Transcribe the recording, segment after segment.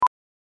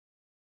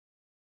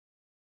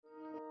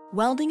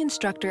Welding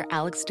instructor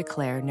Alex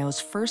DeClaire knows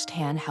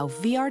firsthand how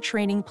VR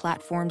training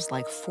platforms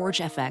like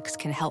ForgeFX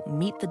can help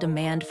meet the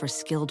demand for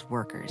skilled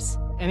workers.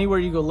 Anywhere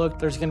you go look,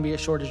 there's going to be a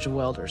shortage of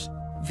welders.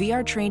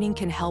 VR training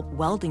can help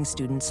welding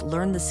students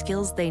learn the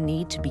skills they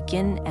need to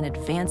begin and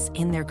advance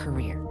in their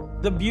career.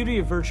 The beauty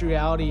of virtual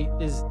reality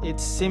is it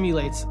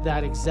simulates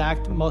that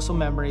exact muscle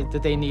memory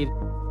that they need.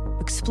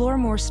 Explore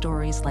more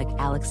stories like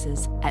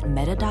Alex's at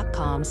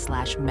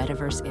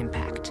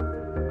meta.com/metaverseimpact.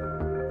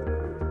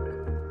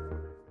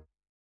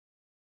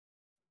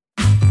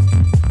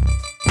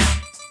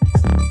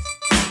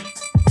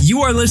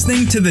 You are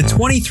listening to the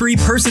 23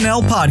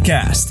 Personnel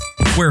Podcast,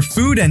 where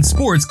food and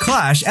sports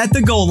clash at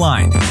the goal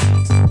line.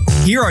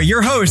 Here are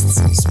your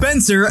hosts,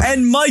 Spencer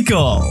and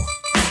Michael.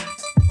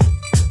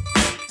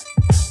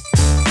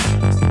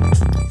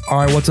 All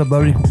right, what's up,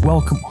 buddy?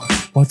 Welcome.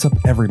 What's up,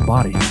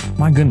 everybody?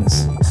 My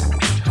goodness.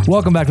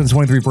 Welcome back to the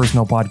 23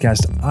 Personnel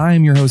Podcast.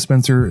 I'm your host,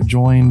 Spencer,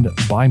 joined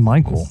by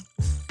Michael.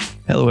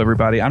 Hello,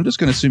 everybody. I'm just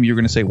going to assume you're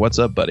going to say, "What's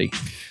up, buddy?"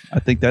 I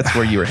think that's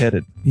where you were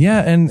headed. Yeah,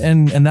 and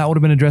that would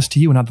have been addressed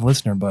to you and not the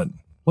listener. But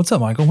what's up,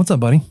 Michael? What's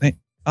up, buddy? Hey,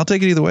 I'll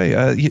take it either way.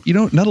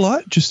 Not a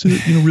lot. Just to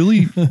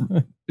really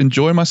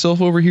enjoy myself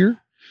over here,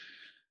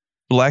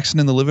 relaxing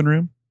in the living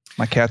room.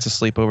 My cat's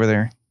asleep over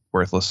there.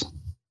 Worthless,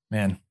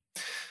 man.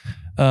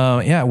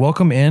 Yeah.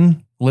 Welcome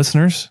in,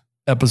 listeners.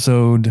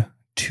 Episode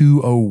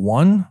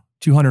 201.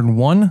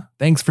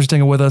 Thanks for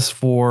sticking with us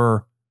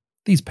for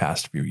these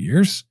past few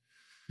years.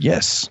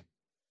 Yes.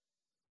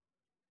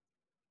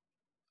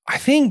 I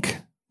think,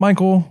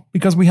 Michael,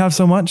 because we have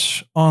so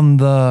much on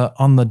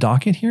the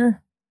docket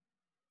here,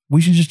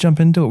 we should just jump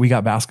into it. We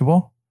got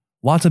basketball,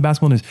 lots of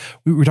basketball news.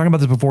 We were talking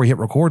about this before we hit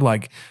record.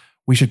 Like,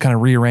 we should kind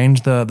of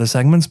rearrange the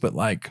segments, but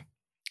like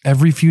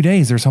every few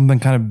days there's something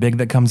kind of big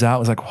that comes out.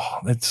 It's like, oh,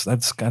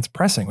 that's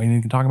pressing. We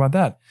need to talk about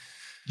that.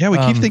 Yeah, we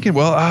keep thinking,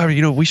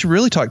 we should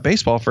really talk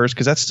baseball first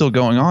because that's still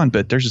going on.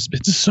 But there's just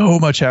been so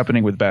much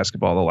happening with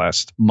basketball the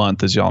last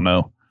month, as y'all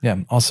know. Yeah.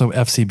 Also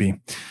FCB.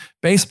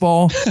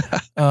 Baseball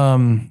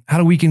had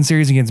a weekend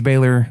series against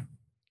Baylor.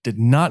 Did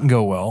not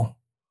go well.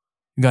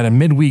 We got a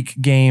midweek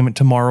game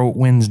tomorrow,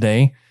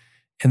 Wednesday,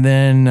 and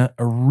then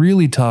a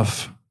really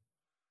tough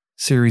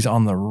series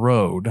on the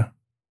road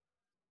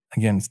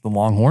against the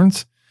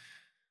Longhorns.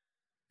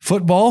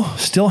 Football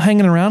still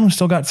hanging around. We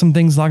still got some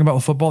things to talk about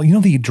with football. You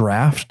know, the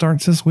draft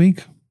starts this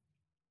week.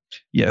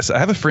 Yes, I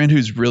have a friend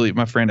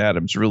my friend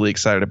Adam's really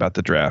excited about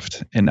the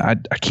draft, and I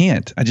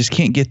just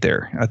can't get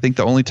there. I think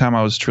the only time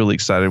I was truly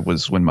excited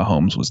was when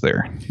Mahomes was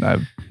there. I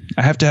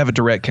have to have a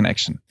direct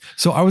connection.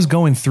 So I was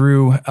going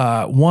through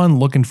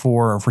looking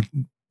for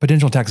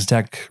potential Texas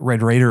Tech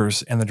Red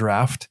Raiders in the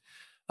draft,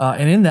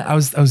 and in that I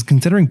was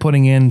considering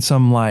putting in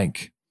some,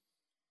 like,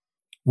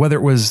 whether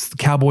it was the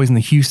Cowboys and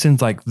the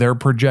Houstons, like their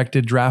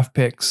projected draft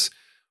picks,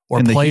 or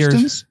and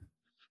players.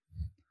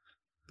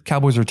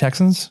 Cowboys or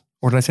Texans,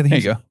 or did I say the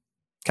Houstons? There you go.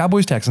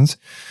 Cowboys, Texans,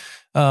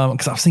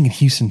 because I was thinking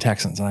Houston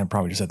Texans, and I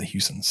probably just said the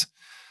Houstons.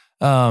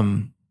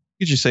 You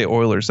just say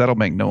Oilers. That'll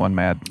make no one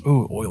mad.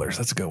 Ooh, Oilers.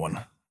 That's a good one.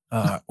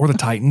 Or the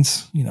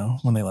Titans,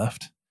 when they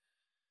left.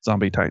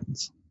 Zombie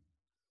Titans.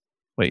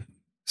 Wait,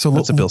 so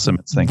that's a Bill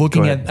Simmons thing.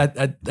 Looking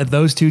at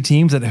those two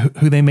teams, at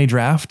who they may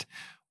draft,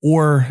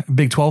 or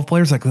Big 12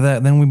 players like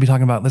that, then we'd be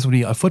talking about, this would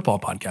be a football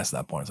podcast at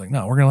that point. It's like,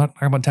 no, we're going to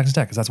talk about Texas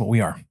Tech because that's what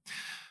we are.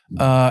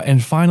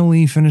 And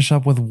finally finish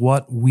up with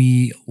what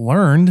we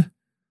learned.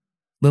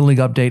 Little League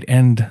update,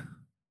 and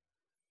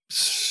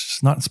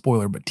not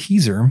spoiler, but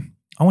teaser.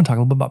 I want to talk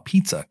a little bit about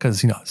pizza because,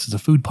 this is a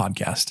food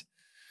podcast.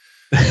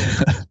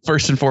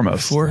 First and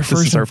foremost.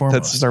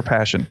 This is our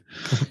passion.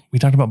 We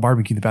talked about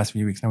barbecue the past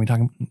few weeks. Now we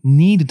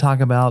need to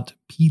talk about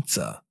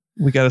pizza.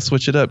 We got to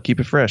switch it up. Keep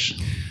it fresh.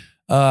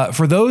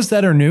 For those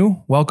that are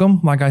new,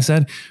 welcome. Like I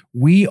said,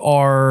 we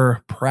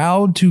are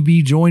proud to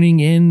be joining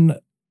in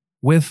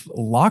with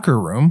Locker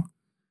Room.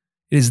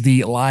 It is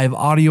the live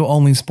audio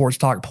only sports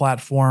talk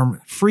platform,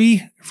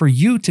 free for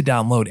you to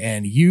download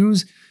and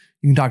use.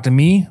 You can talk to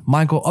me,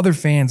 Michael, other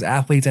fans,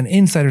 athletes, and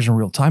insiders in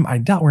real time. I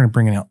doubt we're going to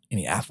bring out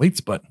any athletes,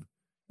 but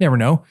never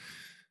know.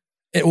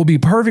 It will be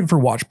perfect for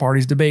watch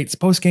parties, debates,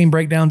 post-game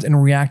breakdowns,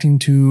 and reacting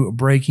to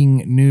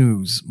breaking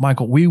news.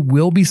 Michael, we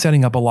will be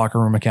setting up a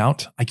Locker Room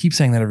account. I keep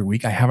saying that every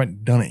week. I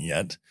haven't done it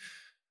yet,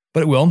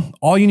 but it will.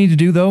 All you need to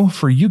do, though,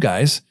 for you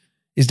guys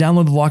is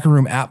download the Locker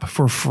Room app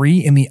for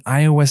free in the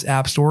iOS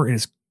App Store. It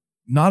is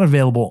not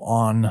available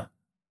on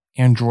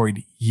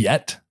Android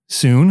yet.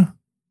 Soon.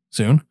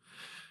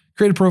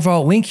 Create a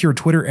profile, link your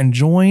Twitter, and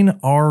join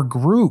our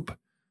group.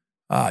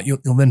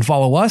 You'll then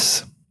follow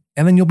us,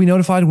 and then you'll be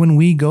notified when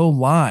we go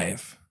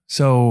live.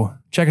 So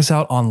check us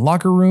out on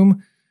Locker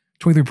Room,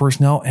 23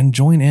 Personnel, and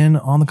join in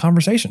on the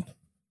conversation.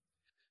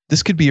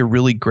 This could be a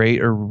really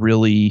great or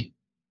really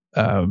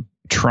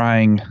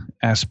trying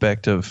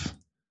aspect of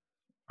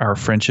our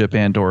friendship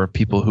and or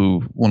people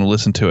who want to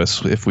listen to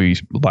us if we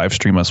live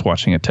stream us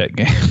watching a Tech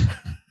game.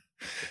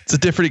 It's a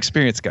different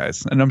experience,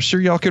 guys, and I'm sure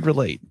y'all could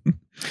relate.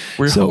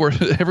 We're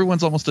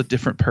everyone's almost a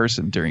different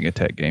person during a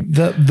Tech game.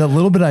 The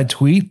little bit I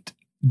tweet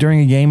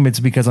during a game, it's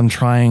because I'm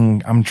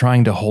trying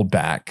to hold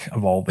back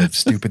of all the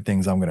stupid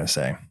things I'm going to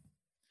say.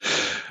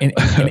 In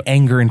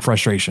anger and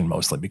frustration,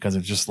 mostly, because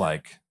it's just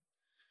like,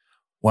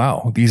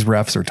 wow, these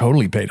refs are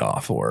totally paid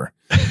off. Or,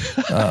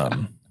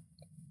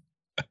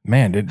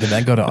 man, did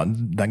that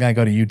guy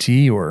go to UT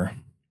or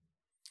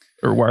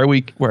why are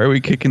we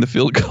kicking the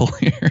field goal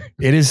here?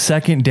 It is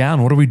second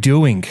down. What are we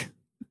doing?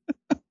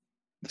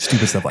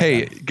 Stupid stuff like that.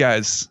 Hey,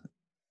 guys,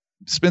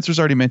 Spencer's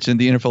already mentioned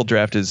the NFL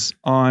draft is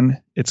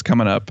on. It's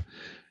coming up.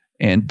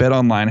 And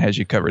BetOnline has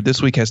you covered.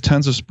 This week has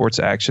tons of sports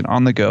action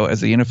on the go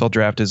as the NFL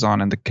draft is on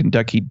and the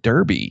Kentucky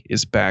Derby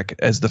is back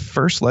as the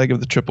first leg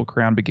of the Triple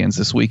Crown begins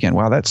this weekend.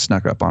 Wow, that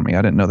snuck up on me.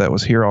 I didn't know that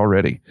was here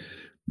already.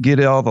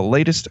 Get all the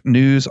latest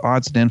news,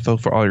 odds, and info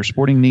for all your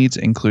sporting needs,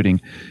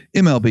 including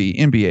MLB,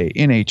 NBA,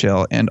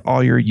 NHL, and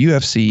all your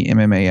UFC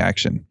MMA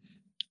action.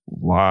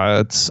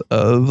 Lots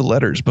of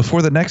letters.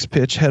 Before the next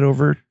pitch, head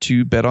over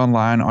to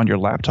BetOnline on your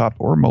laptop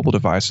or mobile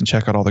device and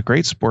check out all the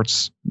great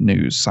sports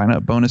news,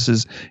 sign-up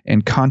bonuses,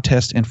 and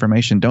contest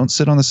information. Don't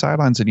sit on the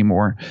sidelines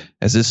anymore,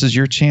 as this is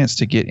your chance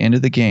to get into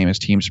the game as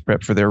teams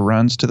prep for their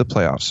runs to the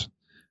playoffs.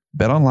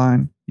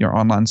 BetOnline, your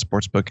online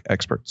sportsbook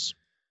experts.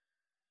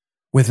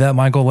 With that,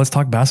 Michael, let's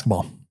talk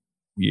basketball.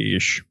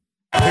 Yeesh.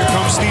 Here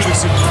comes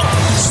Stevenson.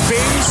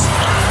 Spins.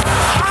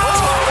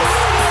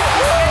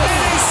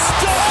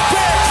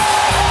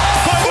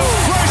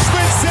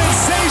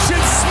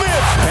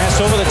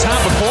 Over the top,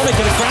 McCormick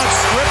and a crowd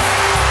stripped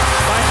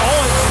by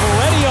Owens.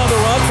 Moretti on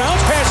the run. Bounce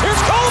pass. Here's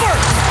Culver.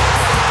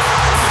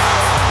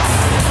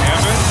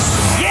 Evans.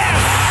 Yes!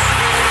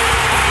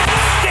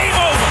 Game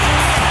over.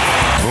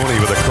 Mooney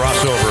with a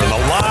crossover and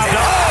the lob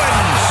to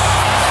Owens.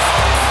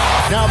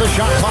 Now the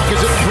shot clock is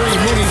at 3.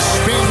 Mooney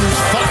spins,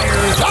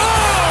 fires.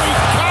 Oh, he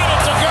got it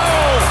to go.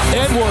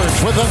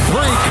 Edwards with a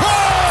 3.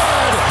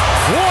 Good!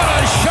 What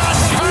a shot,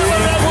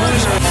 Kyler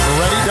Edwards.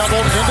 Moretti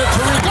doubled into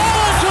Tariq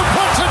Owens, who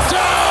puts it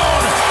down.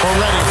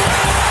 Moretti.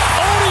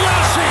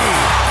 Odiasi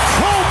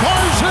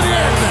crowbars it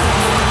in.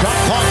 Got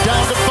clock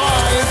down to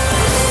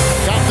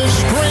 5. Got the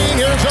screen.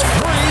 Here's a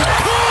 3.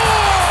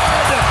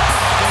 Good!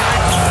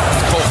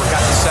 Culver got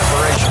the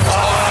separation.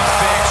 Oh,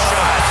 big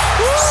shot.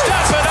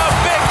 Step it up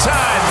big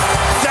time.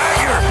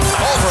 Dagger.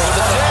 Culver with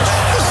the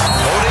dish.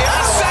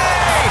 Odiasi.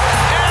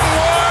 And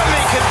one.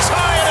 He can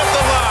tie it at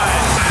the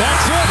line.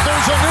 That's it.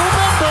 There's a new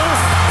member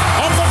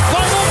of the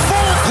Final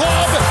Four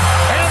Club,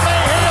 and they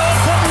hail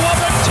from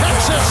Lubbock,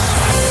 Texas.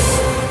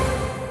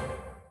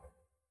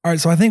 All right,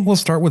 so I think we'll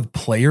start with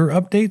player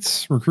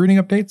updates, recruiting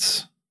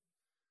updates.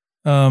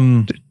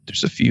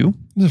 There's a few.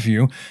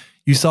 You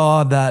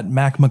saw that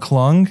Mac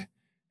McClung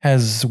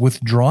has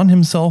withdrawn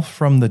himself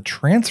from the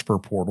transfer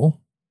portal.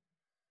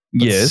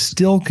 Yes.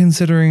 Still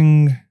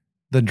considering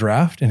the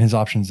draft and his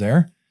options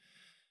there.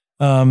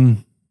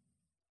 Meaning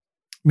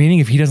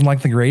if he doesn't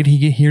like the grade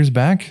he hears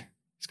back,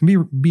 he's going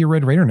to be a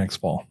Red Raider next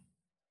fall.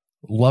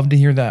 Love to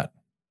hear that.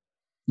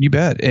 You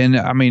bet. And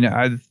I mean,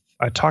 I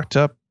talked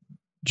up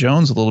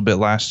Jones a little bit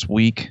last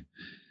week,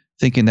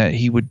 thinking that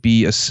he would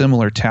be a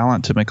similar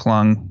talent to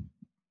McClung,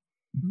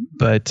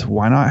 but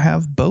why not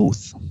have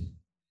both?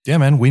 Yeah,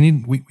 man,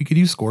 we could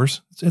use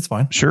scores. It's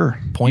fine. Sure.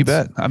 Points. You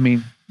bet. I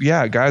mean,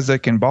 yeah, guys that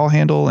can ball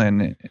handle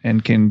and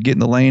can get in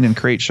the lane and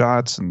create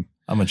shots. And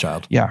I'm a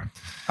child. Yeah,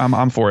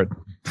 I'm for it.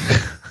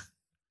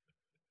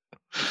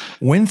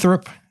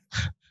 Winthrop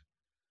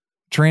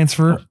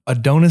transfer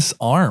Adonis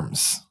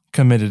Arms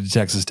committed to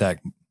Texas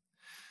Tech.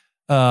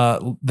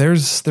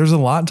 There's a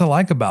lot to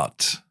like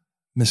about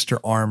Mr.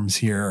 Arms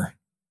here,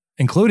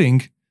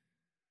 including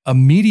a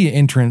media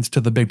entrance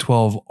to the Big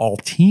 12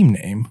 all-team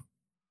name.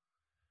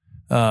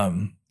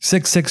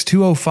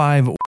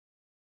 66205.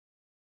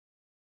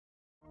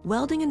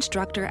 Welding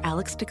instructor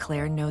Alex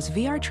DeClaire knows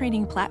VR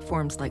training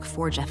platforms like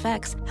Forge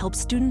FX help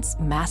students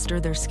master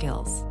their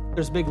skills.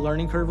 There's a big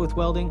learning curve with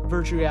welding.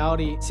 Virtual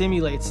reality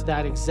simulates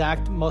that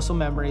exact muscle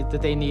memory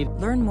that they need.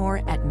 Learn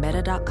more at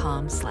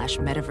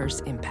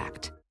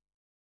meta.com/metaverseimpact.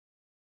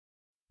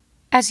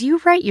 As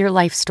you write your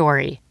life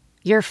story,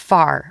 you're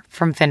far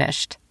from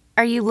finished.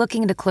 Are you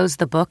looking to close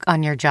the book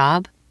on your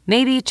job?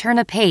 Maybe turn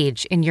a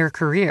page in your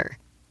career?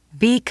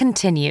 Be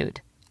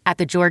continued at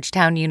the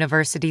Georgetown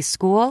University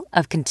School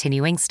of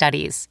Continuing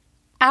Studies.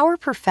 Our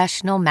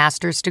professional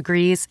master's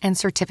degrees and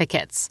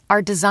certificates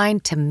are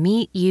designed to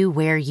meet you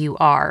where you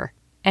are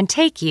and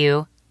take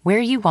you where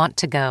you want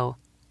to go.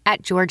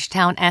 At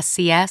Georgetown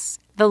SCS,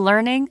 the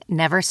learning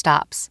never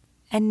stops,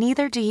 and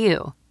neither do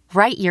you.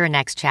 Write your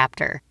next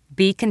chapter.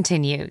 Be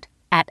continued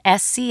at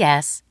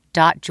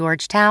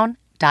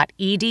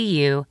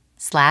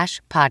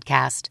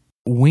scs.georgetown.edu/podcast.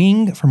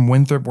 Wing from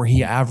Winthrop, where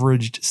he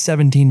averaged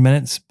 17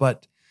 minutes,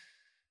 but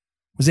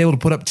was able to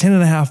put up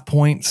 10.5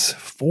 points,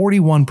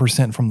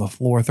 41% from the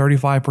floor,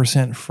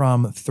 35%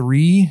 from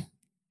 3,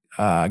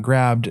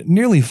 grabbed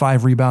nearly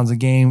 5 rebounds a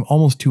game,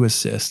 almost 2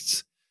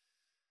 assists.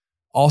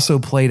 Also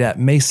played at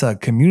Mesa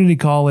Community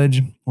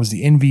College, was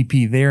the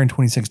MVP there in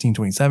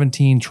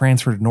 2016-2017,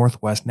 transferred to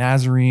Northwest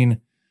Nazarene,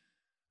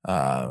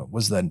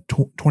 was the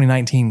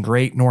 2019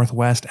 Great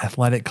Northwest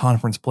Athletic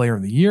Conference Player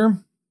of the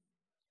Year.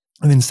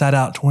 and then sat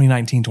out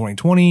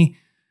 2019-2020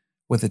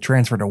 with a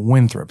transfer to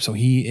Winthrop. So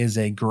he is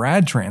a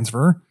grad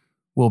transfer,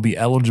 will be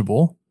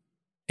eligible.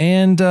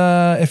 And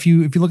if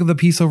you look at the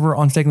piece over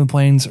on Staking the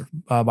Plains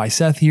by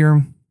Seth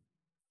here,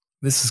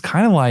 this is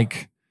kind of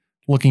like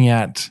looking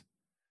at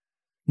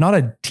not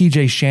a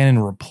TJ Shannon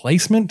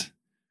replacement,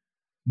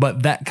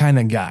 but that kind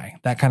of guy,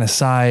 that kind of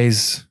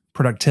size,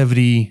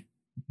 productivity,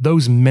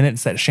 those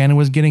minutes that Shannon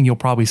was getting, you'll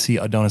probably see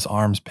Adonis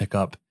Arms pick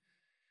up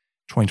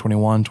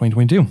 2021,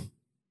 2022.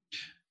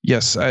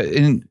 Yes.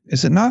 And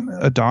is it not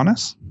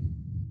Adonis?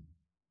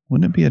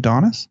 Wouldn't it be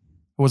Adonis?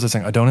 What was I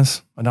saying?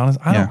 Adonis?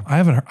 I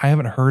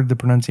haven't heard the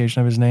pronunciation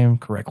of his name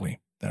correctly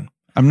then.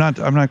 I'm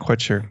not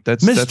quite sure.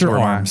 That's where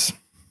Arms.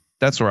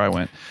 That's where I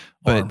went.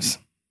 But Arms.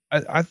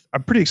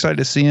 I'm pretty excited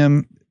to see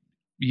him.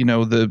 You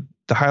know, the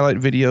highlight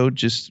video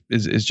just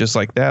is just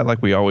like that.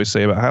 Like we always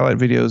say about highlight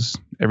videos,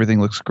 everything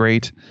looks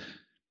great.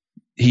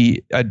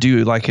 I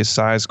do like his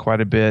size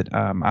quite a bit.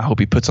 I hope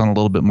he puts on a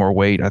little bit more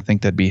weight. I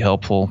think that'd be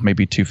helpful.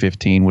 Maybe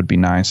 215 would be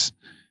nice.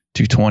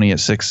 220 at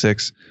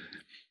 6'6".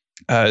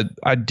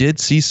 I did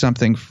see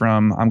something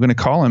from, I'm going to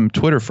call him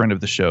Twitter friend of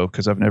the show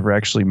because I've never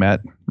actually met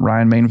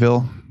Ryan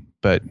Mainville,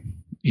 but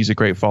he's a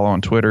great follow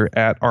on Twitter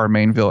at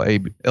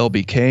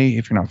 @rmainvillelbk.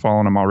 If you're not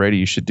following him already,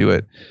 you should do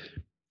it.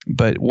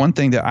 But one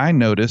thing that I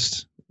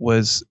noticed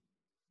was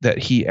that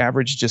he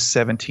averaged just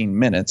 17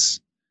 minutes.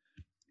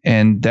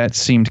 And that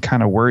seemed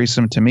kind of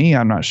worrisome to me.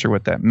 I'm not sure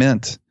what that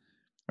meant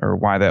or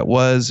why that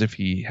was, if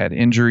he had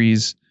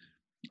injuries.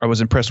 I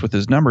was impressed with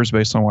his numbers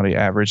based on what he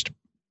averaged.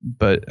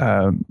 But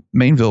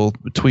Mainville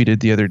tweeted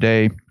the other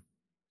day,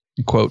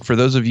 quote, "For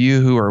those of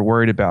you who are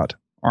worried about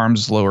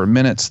Arms' lower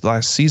minutes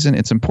last season,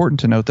 it's important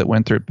to note that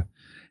Winthrop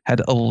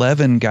had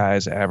 11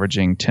 guys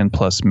averaging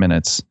 10-plus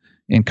minutes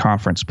in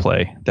conference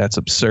play. That's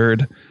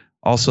absurd.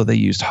 Also, they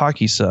used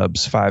hockey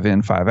subs, 5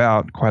 in, 5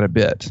 out, quite a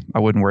bit. I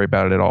wouldn't worry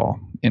about it at all,"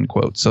 end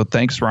quote. So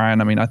thanks,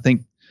 Ryan. I mean, I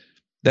think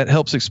that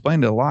helps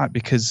explain it a lot,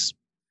 because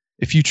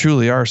if you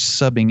truly are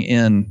subbing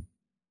in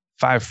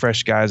 5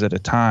 fresh guys at a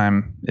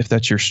time, if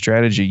that's your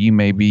strategy, you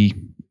may be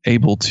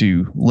able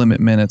to limit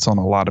minutes on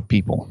a lot of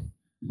people.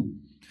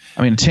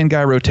 I mean, a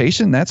 10-guy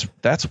rotation, that's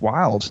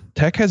wild.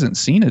 Tech hasn't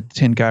seen a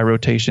 10-guy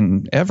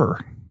rotation ever,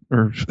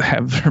 or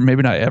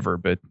maybe not ever,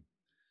 but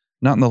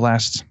not in the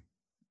last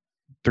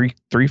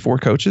 4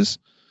 coaches.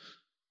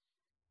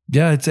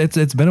 Yeah,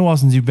 it's been a while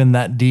since you've been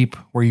that deep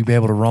where you'd be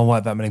able to roll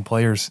out that many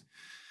players.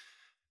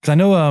 Because I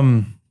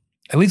know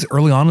at least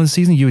early on in the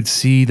season, you would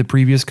see the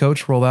previous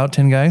coach roll out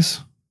 10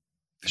 guys.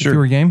 Sure.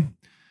 For a game.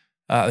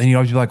 And you'd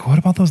always be like, what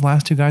about those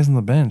last 2 guys on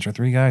the bench or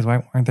 3 guys?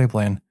 Why aren't they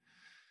playing?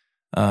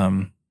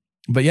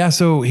 But yeah,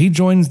 so he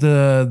joins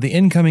the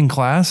incoming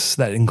class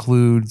that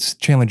includes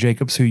Chandler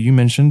Jacobs, who you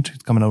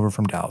mentioned, coming over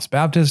from Dallas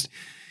Baptist,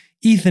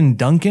 Ethan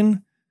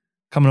Duncan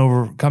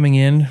coming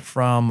in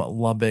from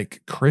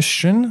Lubbock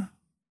Christian,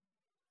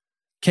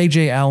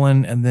 KJ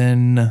Allen, and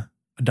then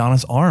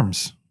Adonis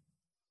Arms.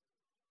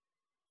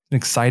 An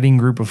exciting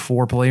group of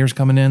 4 players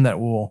coming in that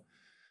will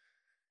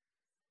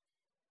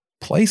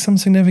play some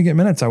significant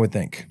minutes, I would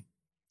think.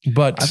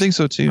 But I think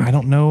so too. I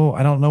don't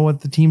know what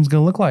the team's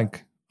going to look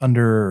like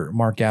under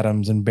Mark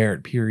Adams and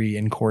Barrett Peary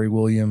and Corey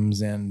Williams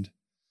and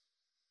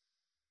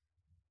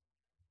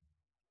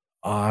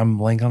I'm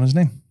blank on his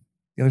name.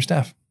 The other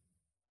staff.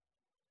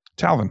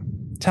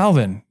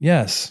 Talvin,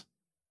 yes.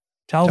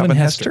 Talvin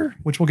Hester,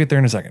 which we'll get there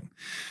in a second.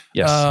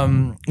 Yes.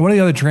 One of the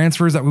other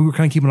transfers that we were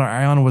kind of keeping our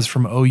eye on was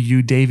from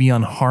OU,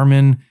 Davion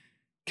Harmon,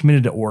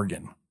 committed to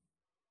Oregon.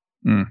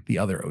 The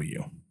other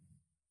OU.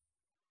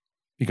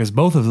 Because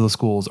both of those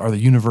schools are the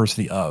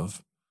University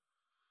of.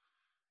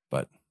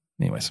 But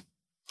anyways,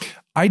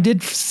 I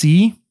did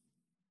see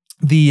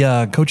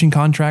the coaching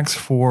contracts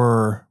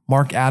for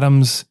Mark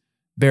Adams,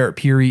 Barrett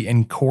Peary,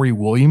 and Corey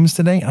Williams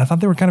today, and I thought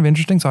they were kind of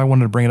interesting, so I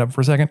wanted to bring it up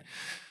for a second.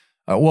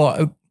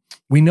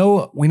 We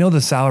know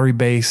the salary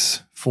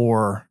base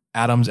for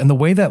Adams, and the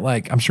way that,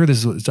 like, I'm sure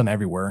this is done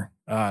everywhere,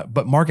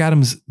 but Mark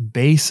Adams'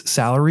 base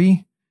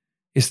salary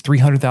is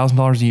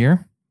 $300,000 a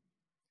year.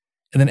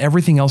 And then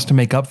everything else to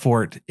make up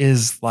for it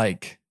is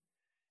like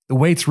the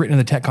way it's written in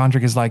the Tech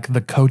contract is like the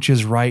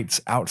coach's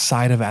rights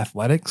outside of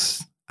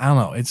athletics. I don't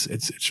know. It's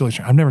really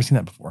strange. I've never seen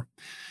that before.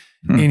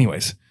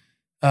 Anyways,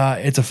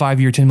 it's a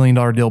 5-year, $10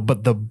 million deal,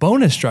 but the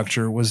bonus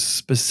structure was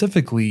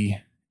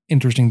specifically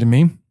interesting to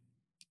me.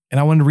 And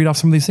I wanted to read off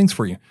some of these things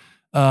for you.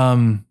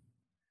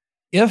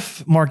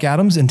 If Mark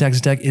Adams in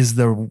Texas Tech is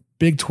the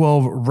Big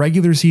 12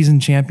 regular season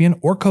champion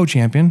or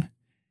co-champion,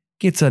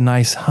 gets a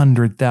nice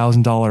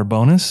 $100,000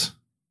 bonus.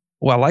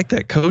 Well, I like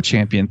that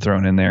co-champion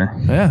thrown in there.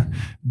 Yeah.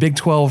 Big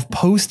 12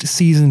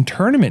 postseason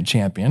tournament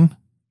champion,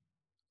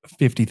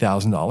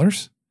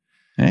 $50,000.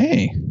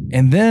 Hey.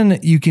 And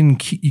then you can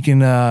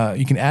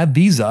add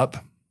these up.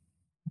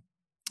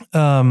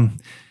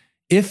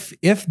 If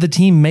the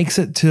team makes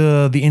it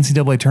to the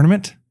NCAA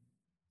tournament,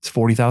 it's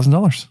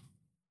 $40,000.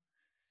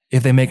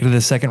 If they make it to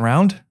the second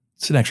round,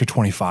 it's an extra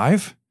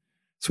 25.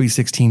 Sweet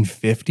 16,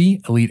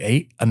 50. Elite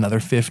 8, another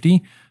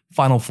 50.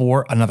 Final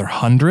Four, another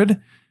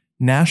 100.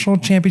 National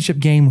championship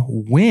game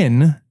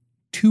win,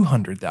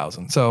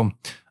 $200,000. So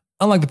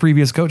unlike the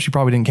previous coach, you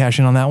probably didn't cash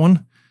in on that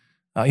one.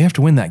 You have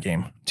to win that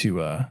game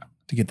to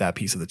get that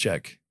piece of the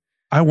check.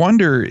 I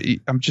wonder,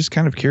 I'm just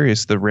kind of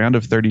curious, the round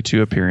of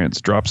 32 appearance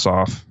drops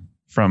off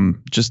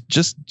from just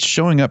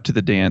showing up to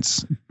the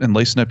dance and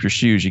lacing up your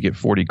shoes, you get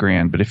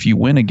 $40,000. But if you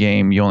win a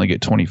game, you only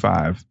get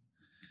 25.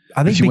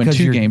 I think if you win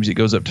 2 games, it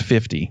goes up to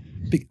 50.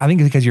 I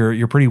think because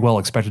you're pretty well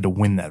expected to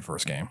win that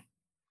first game.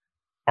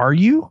 Are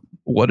you?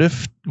 What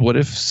if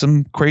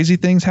some crazy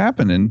things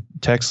happen and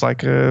Tech's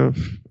do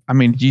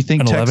you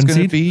think Tech's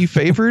going to be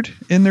favored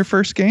in their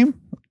first game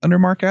under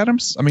Mark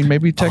Adams? I mean,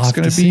 maybe Tech's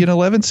going to be an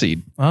 11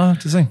 seed. To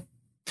see.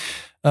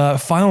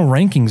 Final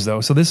rankings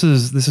though. So this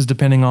is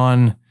depending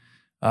on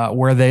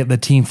where the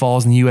team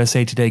falls in the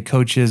USA Today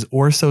coaches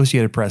or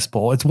Associated Press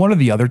poll. It's one or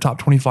the other, top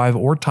 25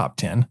 or top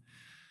 10,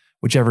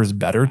 whichever is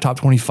better. Top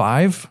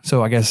 25.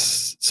 So I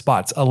guess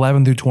spots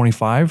 11 through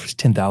 25 is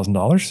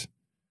 $10,000.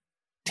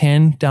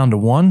 10 down to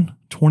 1,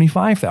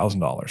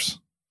 $25,000.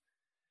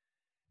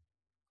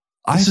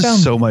 This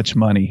is so much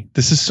money.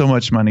 This is so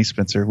much money,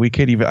 Spencer. I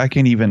can't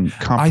even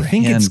comprehend. I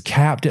think it's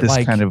capped at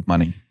this kind of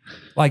money.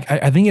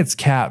 I think it's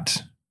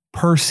capped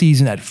per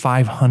season at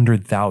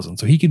 $500,000.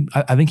 So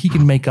I think he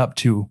can make up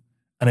to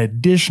an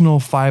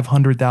additional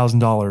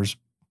 $500,000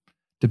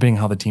 depending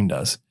on how the team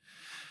does.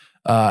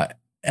 And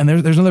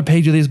there's another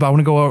page of these, but I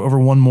want to go over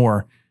one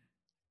more.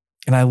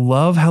 And I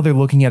love how they're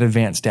looking at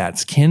advanced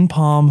stats.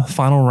 KenPom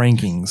final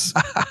rankings.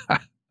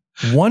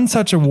 One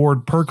such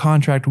award per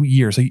contract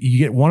year. So you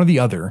get one or the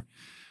other.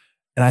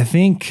 And I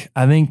think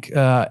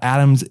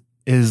Adams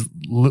is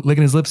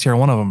licking his lips here on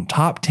one of them.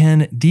 Top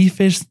 10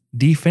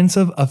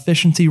 defensive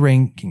efficiency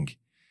ranking,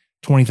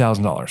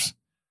 $20,000.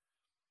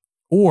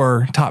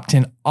 Or top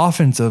 10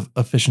 offensive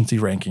efficiency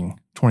ranking,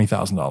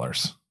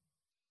 $20,000.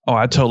 Oh,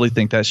 I totally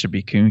think that should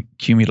be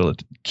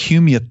cumulative.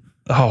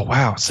 Oh,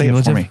 wow. Say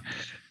it for me.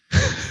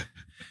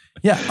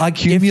 Yeah,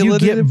 like if you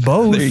get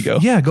both, there you go.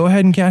 Yeah, go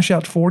ahead and cash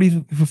out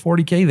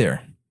 $40K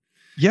there.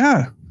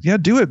 Yeah,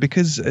 do it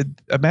because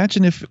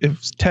imagine if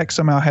Tech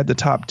somehow had the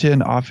top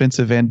 10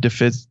 offensive and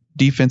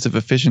defensive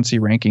efficiency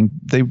ranking,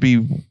 they'd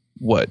be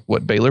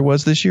what Baylor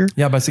was this year.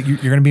 Yeah, but you're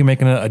going to be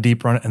making a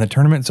deep run in the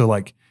tournament, so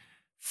like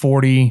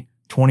 40,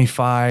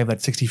 25,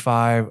 that's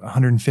 65,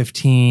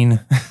 115.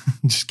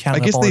 Just count. I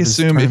guess they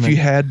assume if you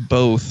had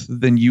both,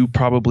 then you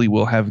probably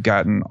will have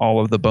gotten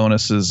all of the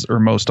bonuses or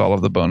most all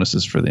of the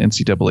bonuses for the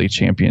NCAA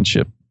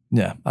championship.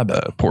 Yeah, I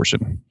bet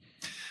portion.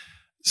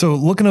 So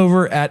looking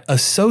over at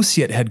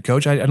associate head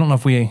coach, I don't know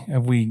if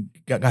we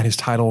got his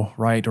title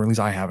right, or at least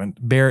I haven't.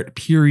 Barrett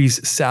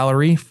Peary's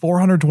salary,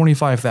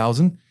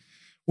 $425,000,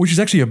 which is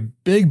actually a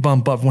big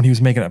bump up from what he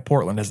was making at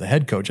Portland as the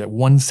head coach at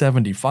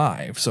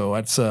 $175,000. So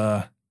that's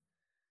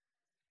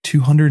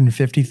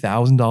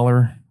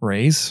 $250,000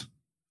 raise.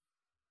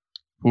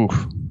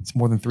 Oof. It's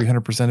more than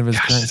 300% of his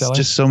current salary. It's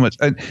just so much.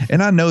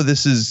 And I know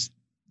this is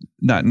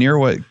not near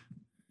what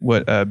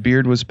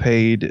Beard was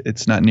paid.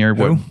 It's not near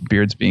what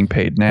Beard's being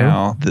paid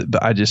now.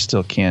 But I just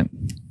still can't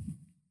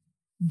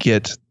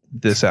get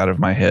this out of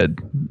my head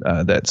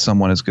that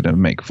someone is going to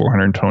make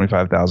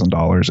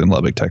 $425,000 in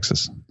Lubbock,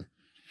 Texas.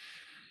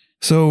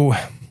 So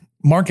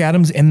Mark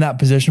Adams in that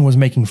position was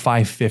making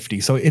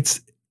 $550,000. So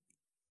it's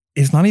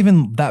not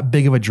even that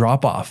big of a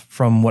drop off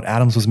from what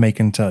Adams was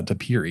making to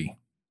Peary.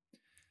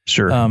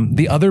 Sure.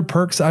 The other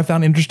perks I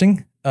found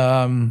interesting,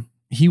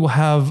 he will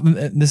have,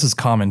 this is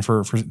common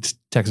for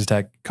Texas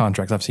Tech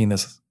contracts. I've seen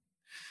this,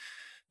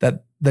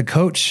 that the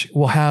coach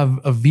will have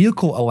a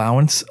vehicle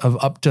allowance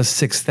of up to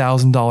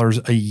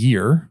 $6,000 a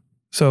year.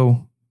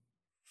 So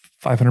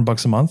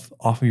 $500 a month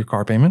off of your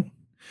car payment,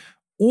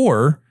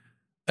 or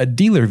a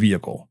dealer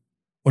vehicle,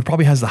 which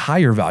probably has the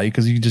higher value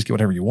because you can just get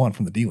whatever you want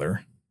from the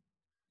dealer.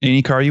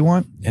 Any car you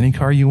want? Any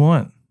car you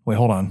want. Wait,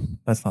 hold on.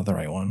 That's not the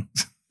right one.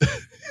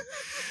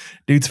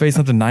 Dude's facing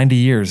up to 90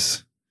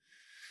 years.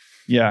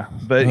 Yeah,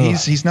 but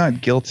he's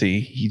not guilty.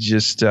 He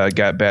just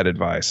got bad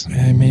advice.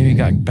 Maybe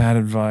got bad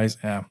advice.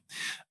 Yeah.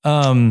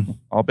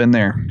 All been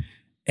there.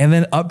 And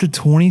then up to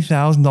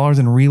 $20,000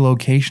 in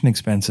relocation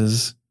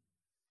expenses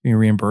being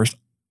reimbursed.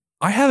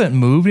 I haven't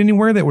moved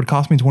anywhere that would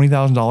cost me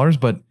 $20,000,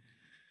 but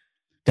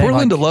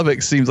Portland to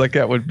Lubbock seems like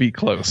that would be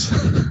close.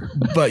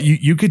 But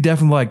you could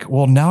definitely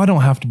now I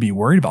don't have to be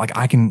worried about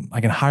I can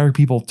hire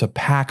people to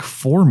pack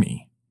for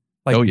me.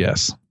 Oh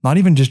yes. Not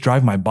even just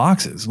drive my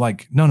boxes.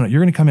 No, you're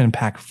going to come in and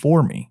pack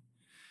for me.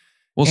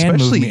 Well,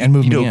 especially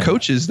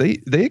coaches, they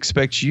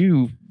expect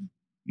you,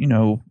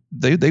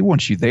 they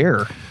want you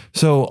there.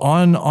 So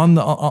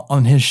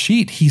on his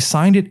sheet, he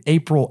signed it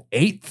April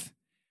 8th.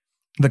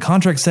 The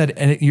contract said,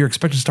 and your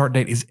expected start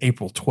date is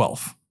April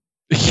 12th.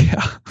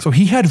 Yeah. So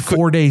he had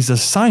 4 days to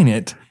sign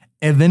it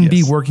and then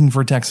be working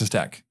for Texas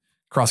Tech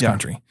cross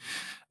country.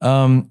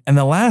 And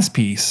the last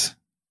piece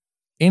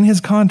in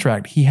his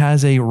contract, he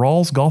has a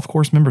Rawls golf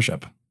course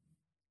membership.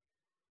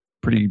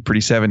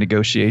 Pretty savvy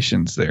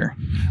negotiations there.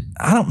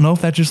 I don't know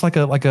if that's just like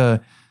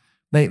a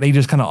they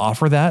just kind of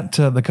offer that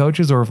to the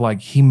coaches, or if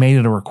like he made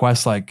it a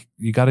request, like,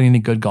 you got any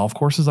good golf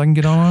courses I can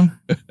get on?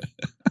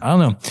 I don't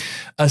know.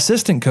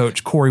 Assistant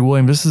coach Corey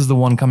Williams, this is the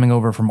one coming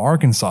over from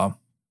Arkansas.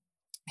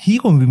 He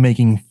will be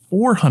making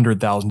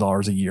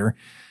 $400,000 a year.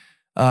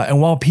 And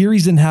while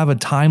Peary's didn't have a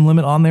time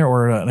limit on there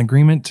or an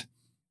agreement,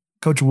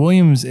 Coach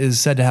Williams is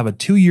said to have a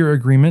 2-year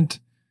agreement,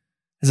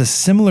 has a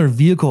similar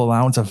vehicle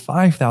allowance of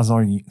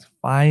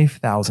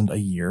 $5,000 a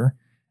year,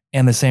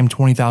 and the same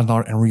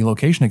 $20,000 in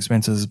relocation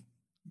expenses,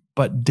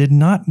 but did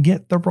not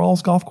get the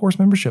Rawls golf course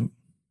membership.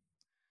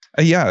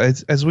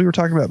 As we were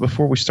talking about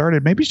before we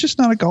started, maybe he's just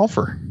not a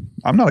golfer.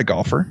 I'm not a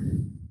golfer.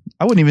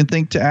 I wouldn't even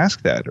think to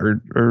ask that,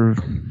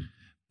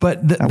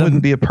 but that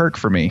wouldn't be a perk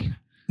for me.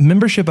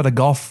 Membership at a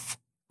golf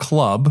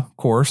club,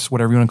 course,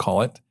 whatever you want to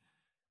call it,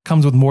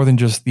 comes with more than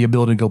just the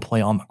ability to go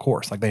play on the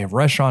course. Like, they have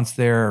restaurants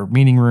there,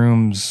 meeting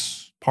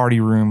rooms, party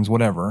rooms,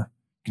 whatever.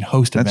 You can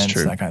host events,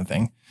 that kind of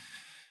thing.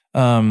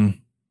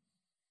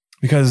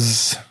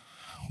 Because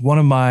one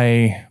of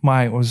my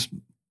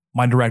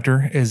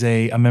director is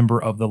a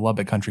member of the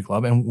Lubbock Country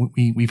Club, and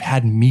we've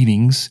had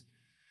meetings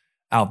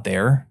out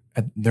there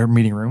at their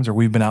meeting rooms, or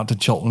we've been out to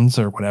Chilton's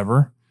or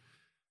whatever.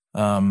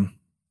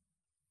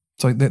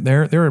 So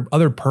there are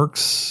other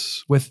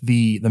perks with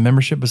the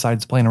membership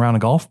besides playing around in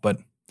golf, but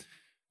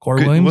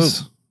Corey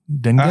Williams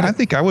didn't get it. I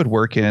think I would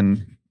work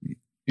in,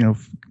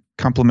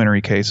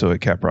 complimentary queso at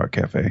Caprock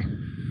Cafe.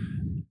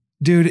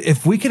 Dude,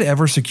 if we could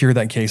ever secure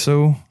that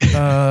queso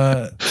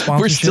sponsorship.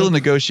 We're still in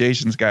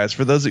negotiations, guys.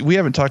 For those, we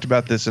haven't talked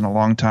about this in a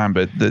long time,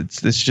 but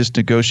this just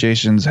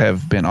negotiations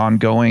have been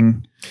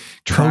ongoing,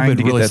 trying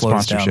to get that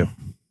sponsorship.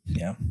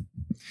 Yeah.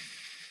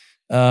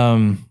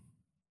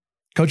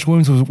 Coach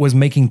Williams was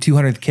making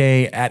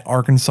 $200K at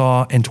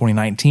Arkansas in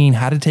 2019,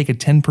 had to take a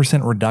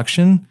 10%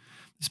 reduction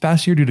this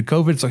past year due to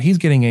COVID. So he's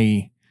getting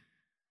a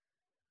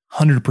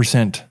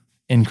 100%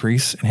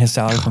 increase in his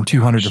salary from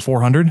 200 to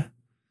 400.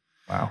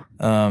 Wow.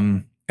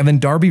 And then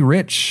Darby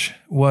Rich,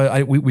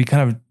 we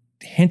kind of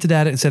hinted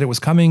at it and said it was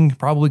coming,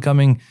 probably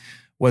coming,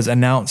 was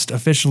announced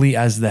officially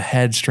as the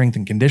head strength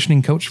and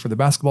conditioning coach for the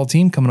basketball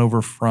team, coming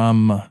over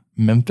from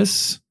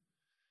Memphis,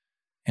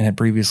 and had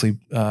previously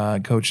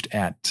coached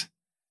at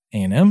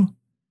A&M.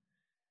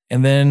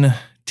 And then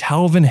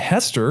Talvin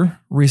Hester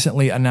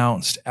recently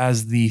announced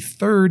as the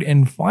third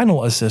and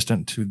final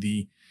assistant to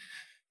the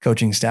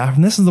coaching staff.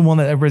 And this is the one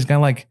that everybody's kind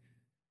of like,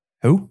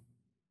 who?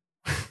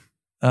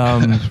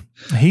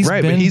 He's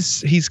right, been, but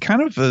he's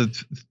kind of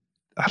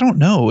I don't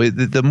know.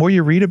 The more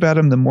you read about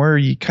him, the more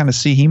you kind of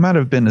see he might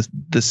have been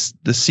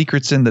the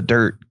secrets in the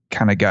dirt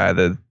kind of guy,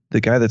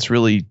 the guy that's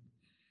really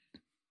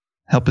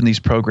helping these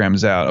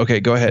programs out. Okay,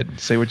 go ahead.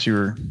 Say what you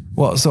were.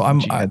 Well, so I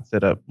had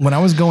set up. When I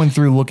was going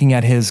through looking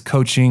at his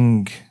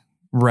coaching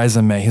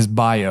resume, his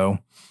bio,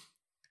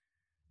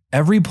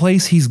 every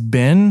place he's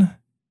been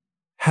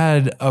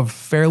had a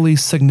fairly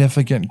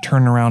significant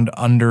turnaround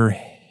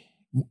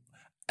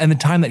and the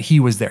time that he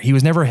was there. He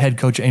was never a head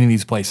coach at any of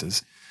these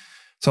places.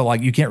 So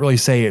like, you can't really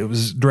say it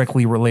was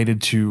directly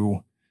related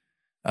to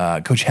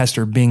Coach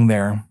Hester being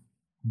there,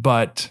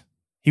 but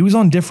he was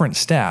on different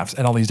staffs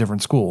at all these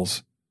different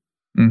schools.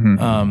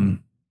 Mm-hmm.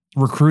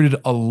 Recruited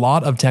a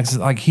lot of Texas.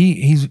 Like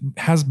he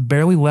has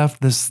barely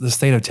left the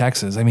state of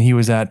Texas. I mean, he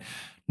was at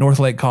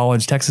Northlake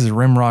College, Texas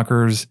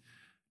Rimrockers,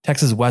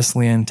 Texas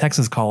Wesleyan,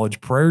 Texas College,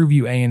 Prairie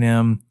View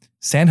A&M,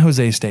 San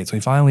Jose State. So he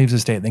finally leaves the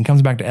state, then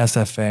comes back to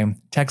SFA,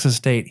 Texas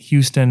State,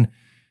 Houston,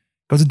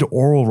 goes into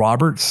Oral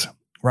Roberts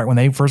right when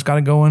they first got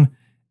it going,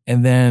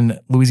 and then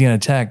Louisiana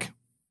Tech.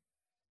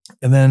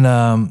 And then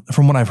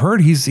from what I've heard,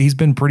 he's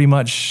been pretty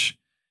much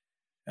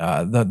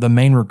the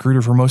main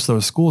recruiter for most of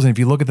those schools. And if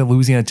you look at the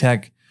Louisiana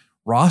Tech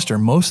roster,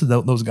 most of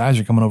those guys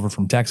are coming over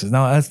from Texas.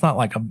 Now, that's not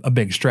like a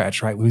big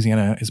stretch, right?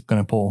 Louisiana is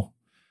going to pull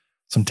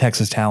some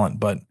Texas talent,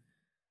 but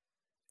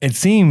it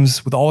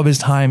seems with all of his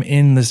time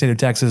in the state of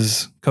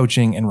Texas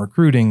coaching and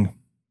recruiting,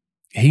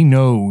 he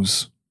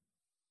knows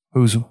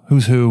who's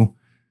who.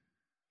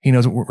 He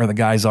knows where the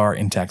guys are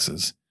in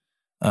Texas.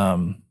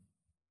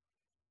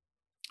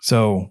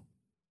 So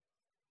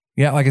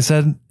yeah, like I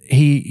said,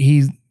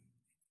 he's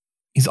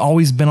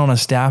always been on a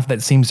staff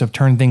that seems to have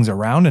turned things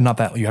around, and not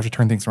that you have to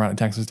turn things around at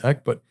Texas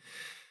Tech, but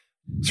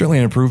certainly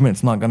an improvement.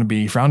 It's not going to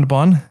be frowned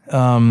upon.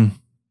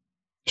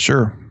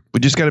 Sure. We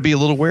just got to be a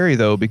little wary,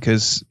 though,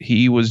 because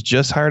he was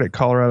just hired at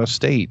Colorado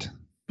State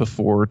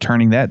before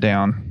turning that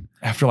down.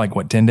 After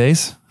 10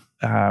 days?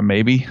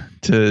 Maybe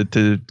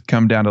to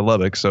come down to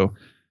Lubbock. So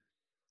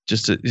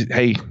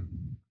hey,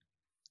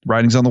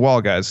 writing's on the wall,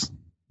 guys.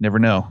 Never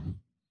know.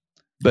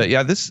 But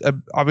yeah, this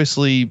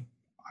obviously,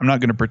 I'm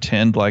not going to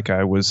pretend like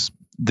I was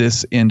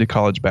this into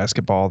college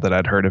basketball that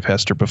I'd heard of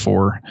Hester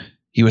before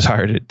he was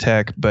hired at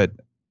Tech, but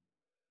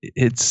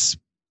it's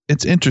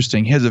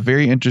interesting. He has a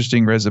very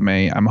interesting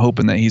resume. I'm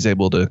hoping that he's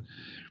able to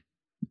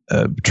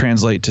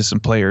translate to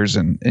some players,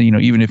 and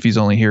even if he's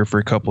only here for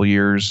a couple of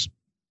years,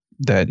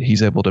 that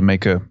he's able to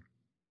make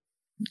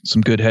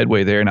some good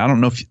headway there. And I don't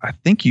know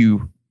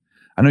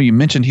I know you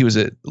mentioned he was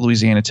at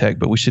Louisiana Tech,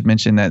 but we should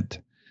mention that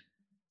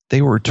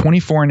they were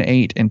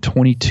 24-8 and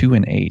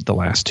 22-8 the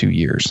last 2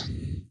 years.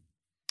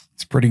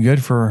 pretty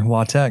good for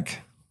La Tech.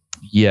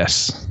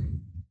 Yes.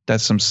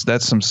 That's some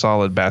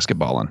solid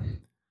basketballing.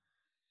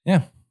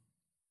 Yeah.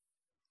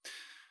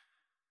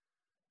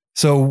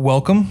 So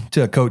welcome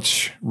to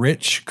Coach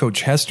Rich,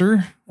 Coach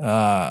Hester.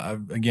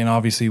 Again,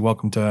 obviously,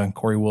 welcome to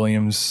Corey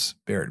Williams,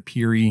 Barrett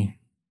Peary,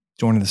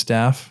 joining the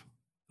staff.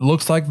 It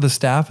looks like the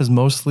staff is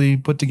mostly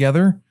put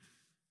together.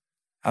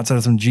 Outside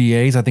of some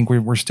GAs, I think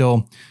we're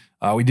still,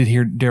 we did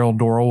hear Daryl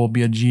Dorrell will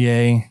be a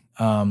GA.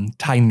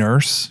 Ty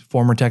Nurse,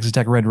 former Texas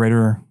Tech Red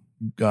Raider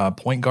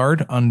point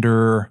guard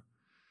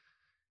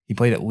he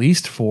played at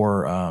least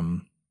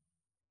for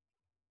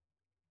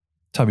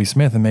Tubby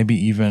Smith and maybe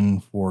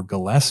even for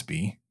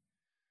Gillespie.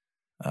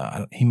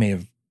 He may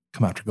have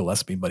come after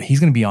Gillespie, but he's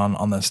going to be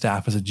on the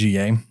staff as a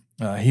GA.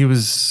 He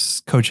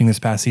was coaching this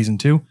past season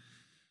too.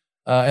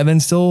 And then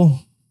still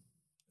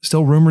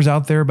rumors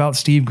out there about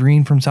Steve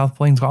Green from South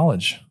Plains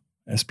College,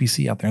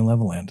 SPC out there in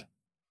Levelland.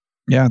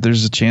 Yeah,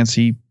 there's a chance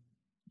he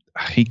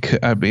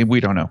could. I mean, we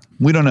don't know.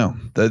 We don't know.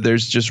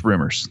 There's just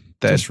rumors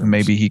that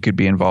maybe he could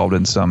be involved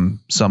in some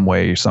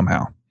way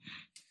somehow.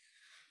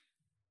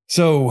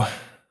 So,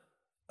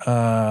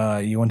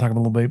 you want to talk a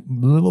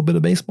little bit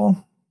of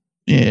baseball?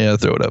 Yeah,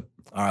 throw it up.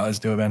 All right, let's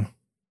do it, Ben.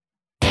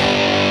 Left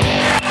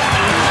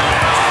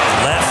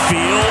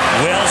field,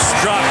 well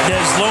struck.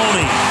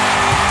 Desloney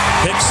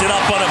picks it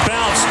up on a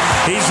bounce.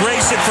 He's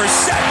racing for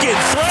second.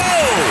 Throw!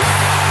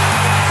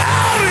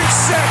 Out in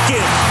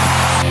second!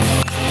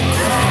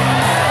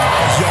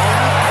 Young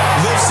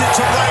lifts it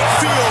to right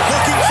field,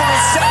 looking for a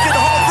second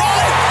home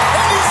run,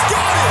 and he's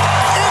got it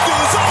into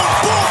his own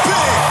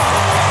bullpen.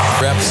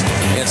 Reps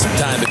and some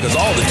time because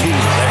all the tools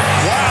are there.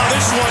 Wow,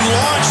 this one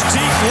launched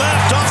deep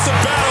left off the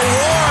bat of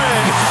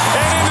Warren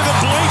and into the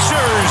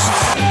bleachers.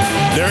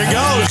 There he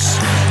goes,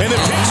 and the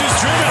pitch is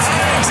driven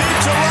deep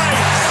to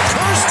right.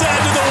 Kirstad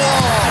to the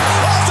wall,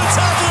 off the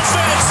top of the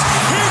fence.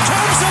 Here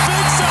comes the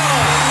big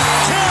fella.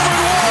 Cameron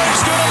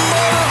Warren's going to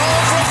motor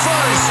home from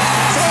first.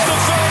 Throw to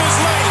third is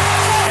late,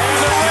 and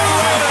the Red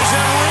Raiders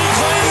have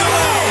reclaimed the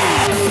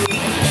lead.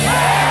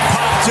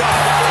 Popped up.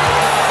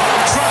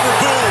 Trevor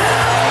Boone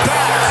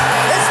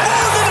back. It's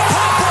more than a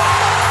pop-up.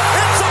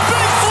 It's a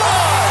big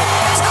fly.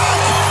 Tech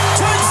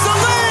takes the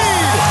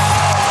lead.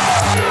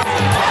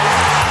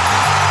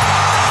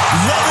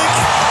 Levick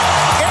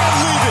and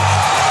leave it.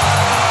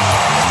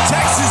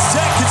 Texas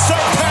Tech can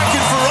start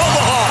packing for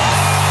Omaha.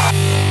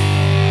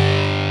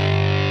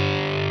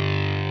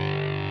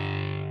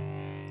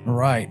 All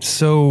right.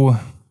 So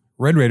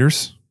Red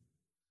Raiders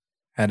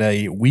had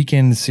a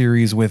weekend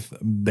series with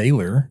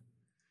Baylor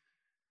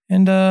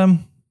and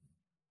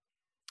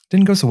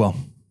didn't go so well.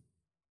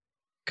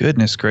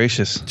 Goodness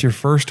gracious. It's your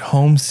first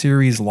home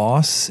series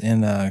loss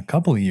in a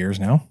couple of years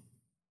now.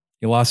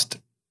 You lost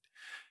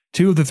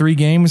 2 of the 3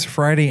 games,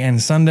 Friday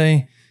and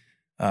Sunday,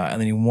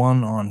 and then you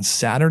won on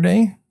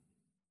Saturday.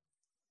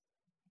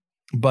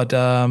 But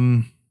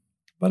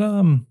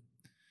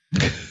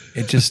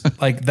it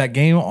just like that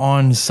game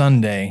on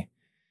Sunday,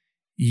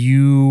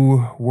 it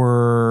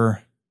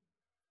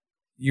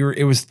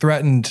was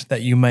threatened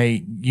that you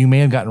may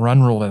have gotten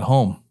run ruled at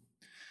home.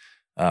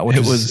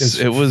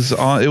 It was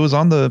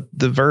on the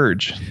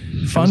verge.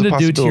 Fun to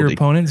do to your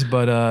opponents,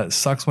 but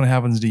sucks when it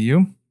happens to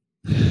you.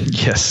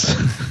 Yes.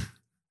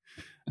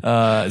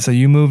 So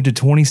you moved to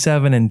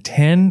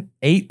 27-10,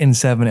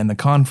 8-7 in the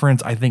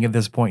conference. I think at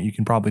this point you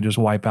can probably just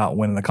wipe out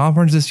winning the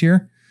conference this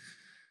year.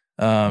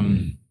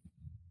 When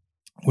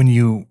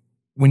you're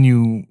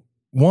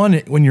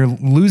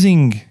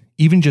losing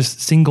even just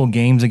single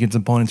games against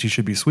opponents, you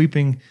should be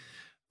sweeping.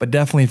 But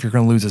definitely if you're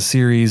going to lose a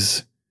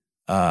series,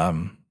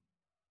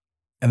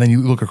 and then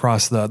you look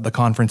across the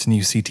conference and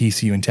you see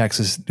TCU and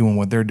Texas doing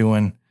what they're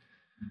doing,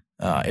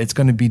 it's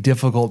going to be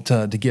difficult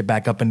to get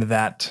back up into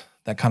that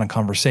kind of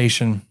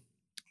conversation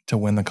to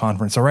win the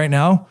conference. So right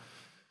now,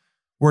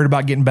 worried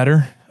about getting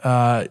better,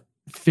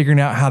 figuring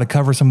out how to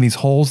cover some of these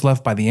holes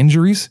left by the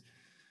injuries,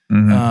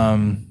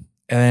 and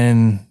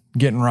then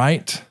getting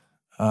right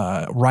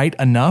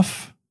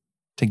enough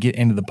to get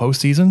into the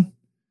postseason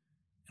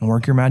and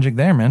work your magic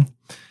there, man.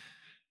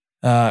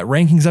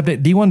 Rankings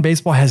update. D1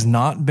 baseball has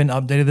not been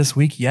updated this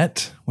week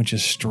yet, which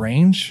is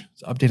strange.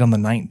 It's updated on the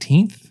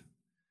 19th.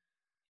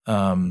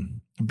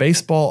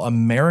 Baseball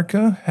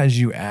America has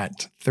you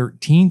at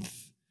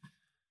 13th.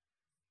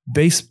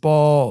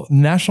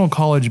 National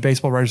College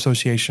Baseball Writers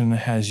Association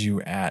has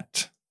you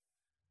at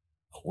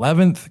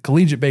 11th.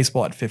 Collegiate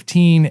Baseball at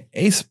 15.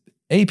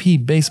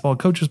 AP Baseball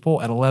Coaches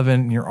Poll at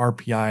 11. And your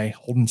RPI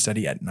holding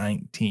steady at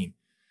 19.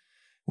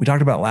 We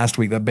talked about last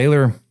week that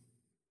the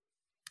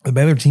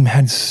Baylor team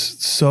had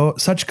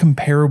such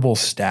comparable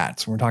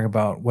stats. We're talking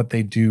about what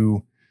they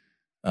do.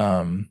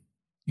 They're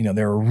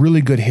a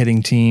really good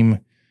hitting team,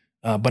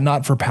 but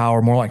not for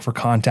power, more like for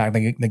contact.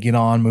 They get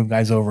on, move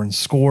guys over, and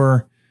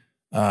score.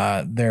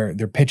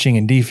 Their pitching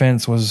and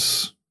defense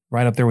was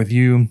right up there with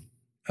you.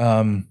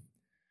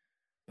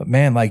 But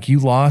man, like you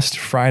lost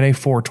Friday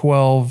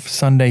 4-12,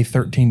 Sunday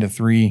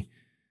 13-3,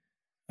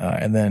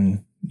 and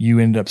then you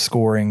ended up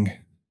scoring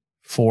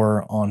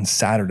 4 on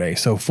Saturday.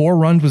 So 4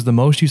 runs was the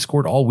most you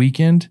scored all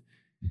weekend.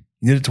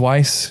 You did it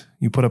twice.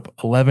 You put up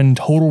 11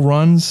 total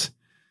runs,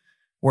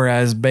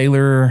 whereas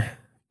Baylor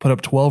put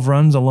up 12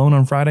 runs alone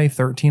on Friday,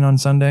 13 on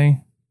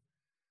Sunday,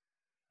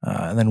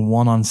 and then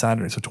 1 on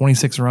Saturday. So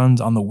 26 runs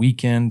on the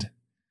weekend.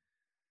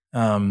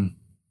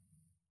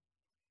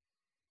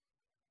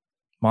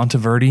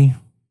 Monteverde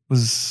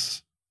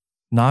was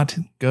not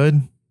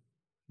good.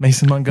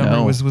 Mason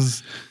Montgomery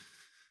was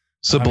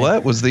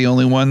Sublette was the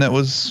only one that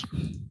was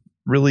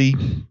really,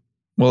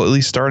 well, at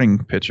least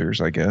starting pitchers,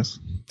 I guess.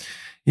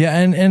 Yeah,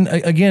 and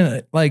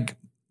again, like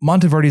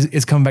Monteverde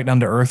is coming back down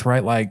to earth,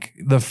 right? Like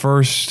the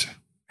first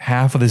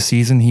half of the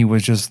season, he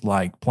was just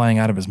like playing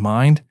out of his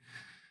mind.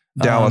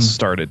 Dallas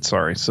started,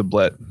 sorry.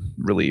 Sublette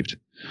relieved.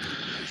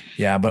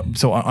 Yeah, but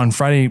so on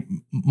Friday,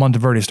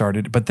 Monteverde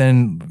started, but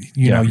then,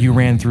 you know, you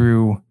ran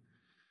through,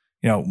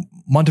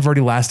 Monteverde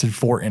lasted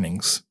 4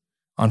 innings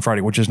on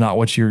Friday, which is not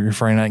what your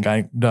Friday night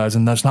guy does.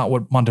 And that's not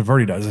what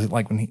Monteverde does. It's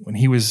like when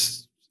he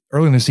was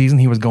early in the season,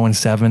 he was going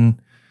 7+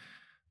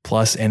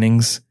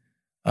 innings,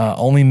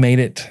 only made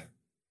it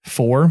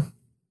 4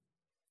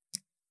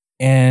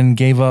 and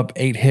gave up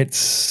 8 hits,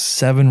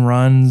 7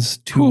 runs,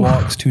 2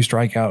 walks, 2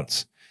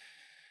 strikeouts.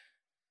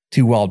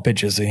 2 wild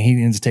pitches, and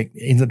he ends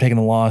up taking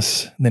the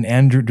loss. Then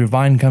Andrew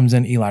Devine comes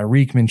in, Eli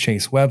Reekman,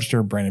 Chase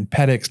Webster, Brandon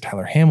Pettix,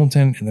 Tyler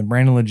Hamilton, and then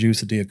Brandon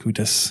Lejeune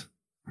Diacutis.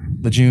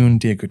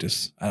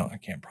 I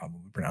can't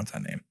probably pronounce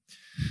that name.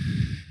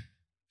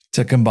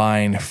 To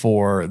combine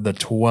for the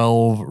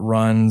 12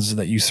 runs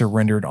that you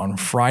surrendered on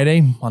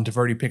Friday.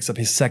 Monteverde picks up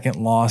his 2nd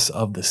loss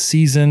of the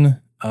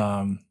season.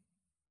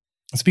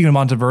 Speaking of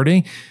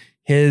Monteverde,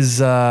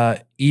 his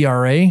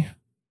ERA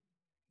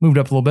moved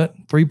up a little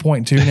bit,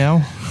 3.2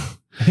 now.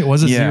 It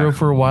was a 0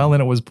 for a while,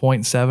 then it was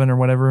 0.7 or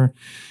whatever.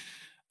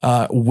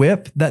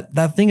 WHIP,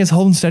 that thing is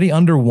holding steady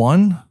under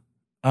 1.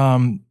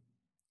 And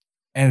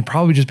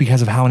probably just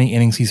because of how many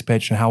innings he's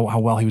pitched and how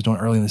well he was doing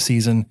early in the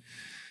season.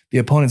 The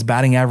opponent's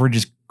batting average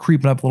is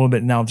creeping up a little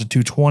bit now to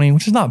 220,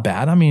 which is not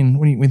bad. I mean,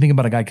 when you think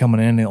about a guy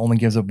coming in and only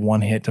gives up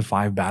 1 hit to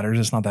 5 batters,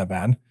 it's not that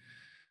bad.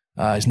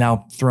 He's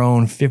now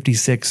thrown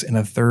 56 in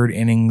a third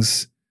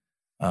innings.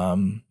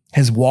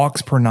 His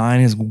walks per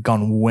 9 has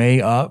gone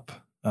way up.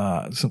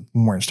 So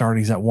from where it started,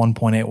 he's at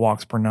 1.8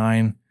 walks per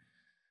 9.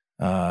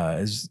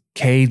 His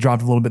K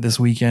dropped a little bit this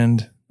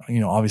weekend,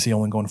 obviously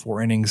only going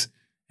 4 innings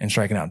and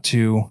striking out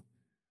 2.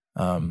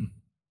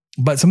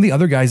 But some of the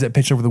other guys that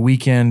pitched over the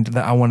weekend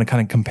that I want to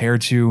kind of compare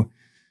to,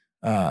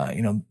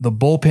 the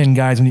bullpen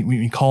guys, when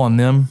you call on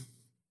them,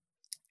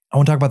 I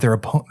want to talk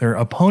about their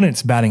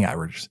opponent's batting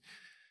averages.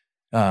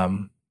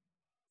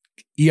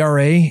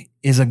 ERA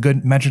is a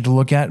good metric to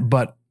look at,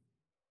 but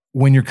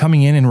when you're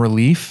coming in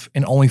relief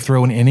and only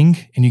throw an inning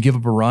and you give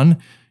up a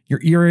run, your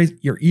ERA is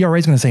going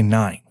to say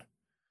 9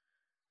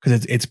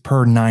 because it's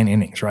per 9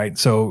 innings, right?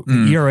 So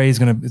the ERA is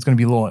going to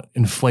be a little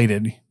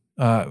inflated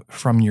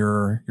from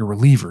your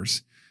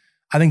relievers.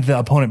 I think the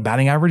opponent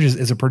batting average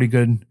is a pretty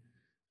good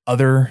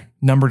other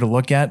number to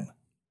look at.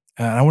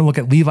 I want to look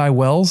at Levi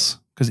Wells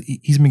because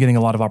he's been getting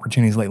a lot of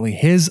opportunities lately.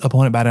 His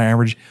opponent batting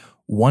average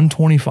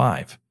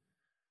 125,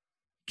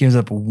 gives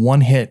up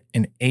 1 hit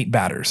and 8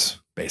 batters.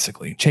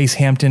 Basically, Chase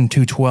Hampton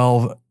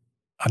 212,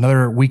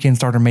 another weekend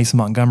starter Mason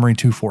Montgomery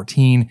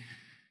 214, and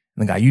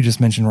the guy you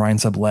just mentioned Ryan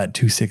Sublette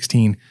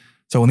 216.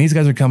 So when these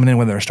guys are coming in,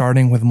 whether they're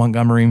starting with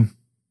Montgomery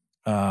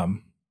or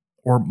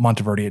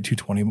Monteverde at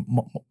 220,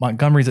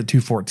 Montgomery's at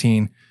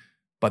 214,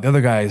 but the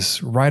other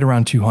guys right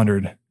around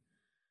 200.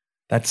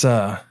 It's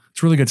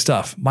really good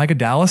stuff. Micah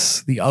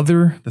Dallas, the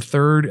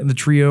third in the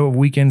trio of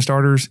weekend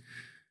starters,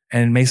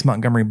 and Mason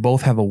Montgomery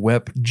both have a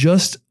WHIP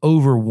just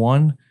over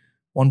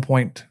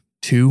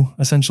 1.2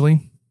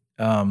 essentially.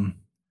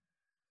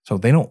 So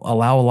they don't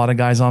allow a lot of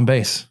guys on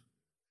base.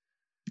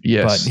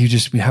 Yes. But you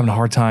just be having a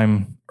hard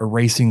time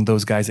erasing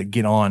those guys that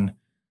get on.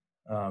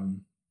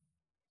 And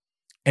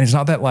it's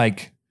not that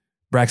like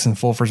Braxton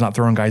Fulford's not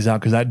throwing guys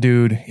out because that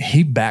dude,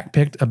 he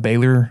backpicked a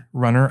Baylor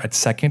runner at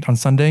second on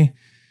Sunday.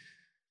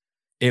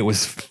 It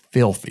was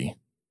filthy.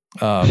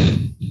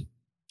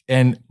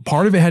 And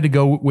part of it had to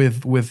go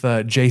with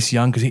Jace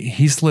Young because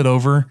he slid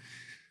over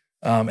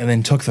and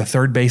then took the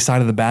third base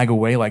side of the bag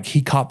away. Like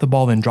he caught the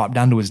ball, then dropped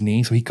down to his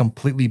knee. So he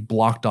completely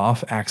blocked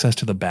off access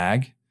to the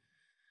bag.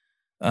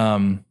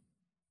 It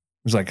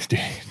was like, dude,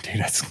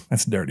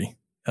 that's dirty.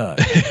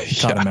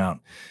 Caught him out.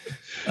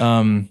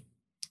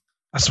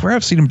 I swear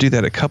I've seen him do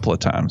that a couple of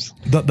times.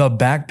 The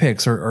back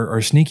picks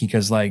are sneaky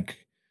because like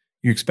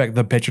you expect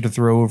the pitcher to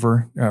throw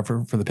over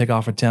for the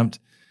pickoff attempt.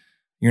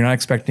 You're not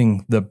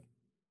expecting to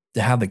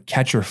have the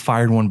catcher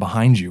fired one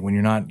behind you when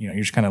you're not, you're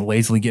just kind of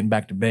lazily getting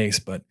back to base.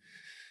 But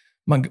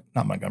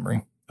not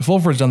Montgomery.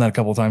 Fulford's done that a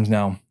couple of times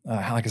now.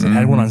 Like I said,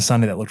 had one on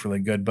Sunday that looked really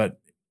good. But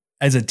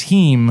as a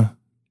team,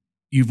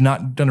 you've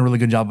not done a really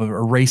good job of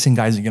erasing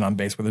guys that get on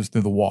base, whether it's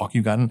through the walk.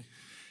 You've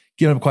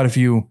given up quite a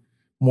few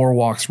more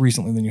walks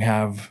recently than you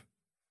have.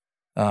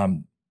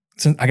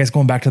 Since I guess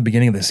going back to the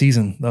beginning of the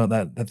season,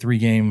 that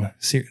 3-game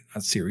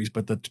series,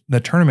 but the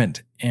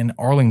tournament in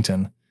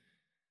Arlington.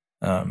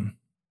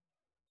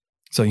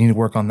 So you need to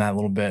work on that a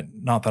little bit.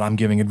 Not that I'm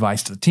giving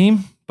advice to the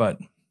team, but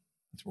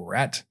that's where we're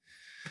at.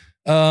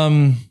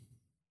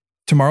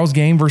 Tomorrow's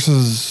game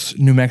versus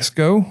New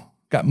Mexico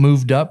got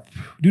moved up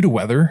due to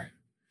weather.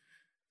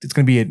 It's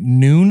going to be at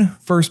noon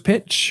first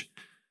pitch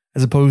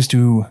as opposed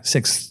to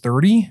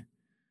 6:30.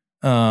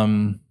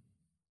 And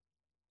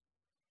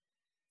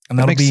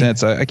that makes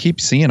sense. I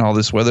keep seeing all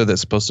this weather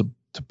that's supposed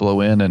to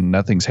blow in, and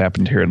nothing's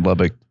happened here in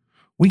Lubbock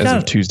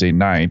of Tuesday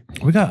night.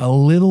 We got a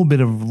little bit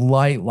of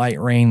light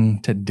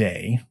rain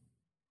today.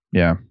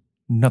 Yeah.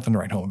 Nothing to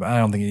write home about. I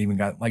don't think it even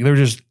got, like,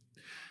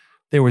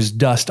 there was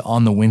dust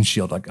on the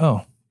windshield, like,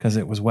 oh, because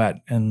it was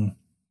wet and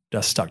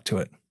dust stuck to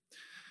it.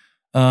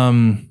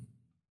 And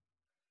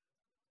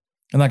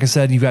like I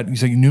said, you've got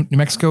New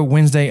Mexico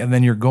Wednesday, and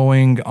then you're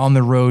going on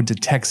the road to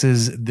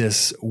Texas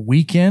this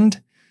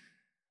weekend.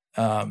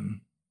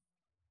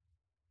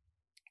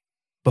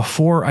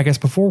 Before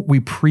we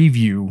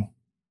preview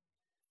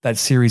that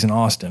series in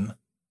Austin,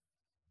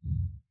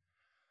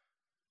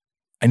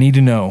 you need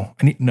to know,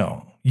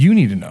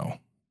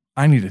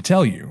 I need to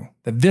tell you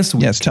that this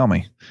week tell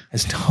me.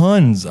 Has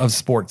tons of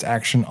sports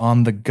action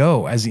on the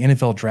go as the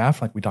NFL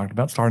draft, like we talked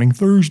about, starting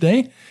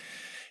Thursday.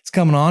 It's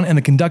coming on, and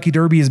the Kentucky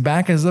Derby is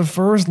back as the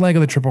first leg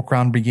of the Triple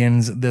Crown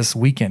begins this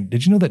weekend.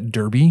 Did you know that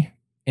Derby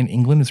in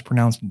England is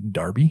pronounced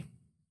Derby?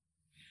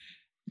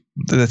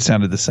 That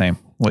sounded the same.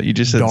 What you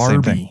just said, Derby, the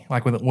same thing.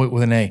 like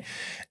with an A.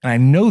 And I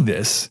know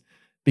this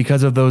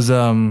because of those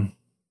the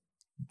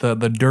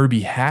Derby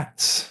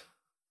hats.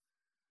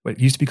 What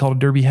used to be called a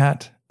Derby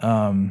hat.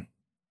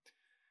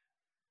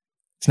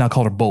 It's now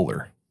called a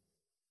bowler.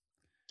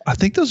 I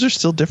think those are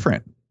still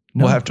different.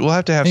 No. We'll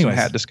have to have some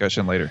hat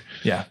discussion later.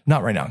 Yeah,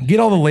 not right now.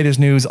 Get all the latest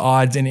news,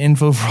 odds, and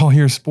info for all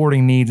your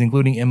sporting needs,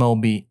 including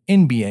MLB,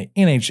 NBA,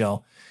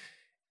 NHL,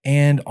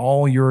 and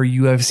all your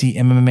UFC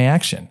MMA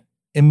action.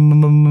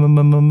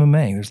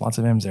 MMA. There's lots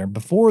of M's there.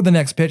 Before the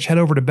next pitch, head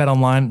over to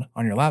BetOnline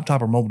on your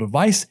laptop or mobile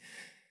device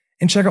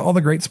and check out all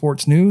the great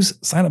sports news,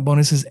 sign-up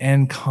bonuses,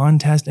 and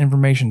contest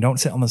information. Don't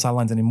sit on the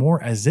sidelines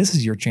anymore, as this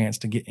is your chance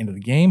to get into the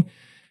game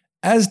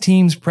as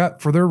teams prep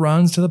for their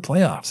runs to the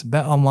playoffs.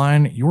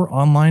 BetOnline, your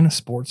online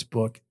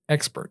sportsbook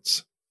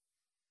experts.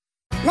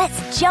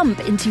 Let's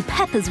jump into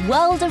Peppa's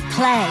world of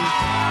play.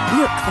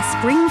 Look for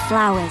spring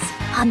flowers,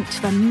 hunt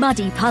for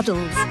muddy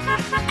puddles,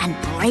 and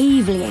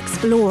bravely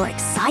explore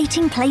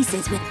exciting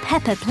places with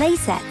Peppa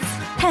playsets.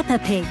 Peppa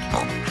Pig,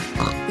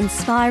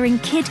 inspiring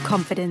kid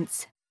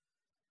confidence.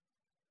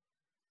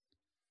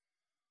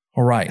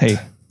 All right. Hey,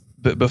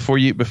 but before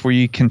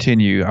you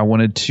continue, I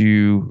wanted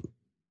to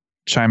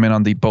chime in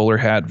on the bowler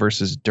hat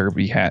versus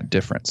derby hat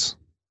difference.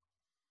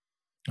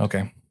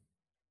 Okay.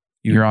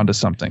 You're onto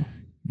something.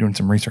 Doing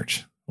some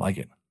research. Like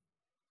it.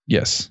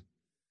 Yes.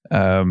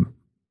 It's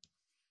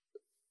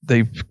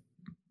the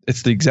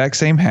exact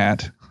same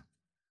hat,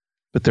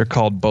 but they're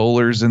called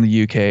bowlers in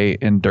the UK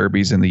and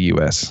derbies in the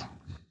US.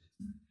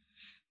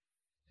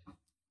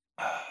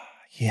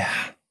 Yeah.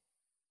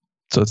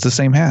 So it's the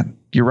same hat.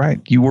 You're right.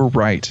 You were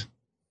right.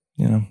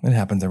 You know, it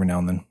happens every now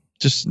and then.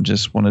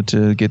 Just wanted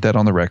to get that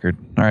on the record.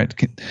 All right.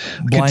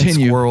 Blind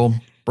squirrel,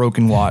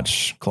 broken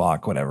watch,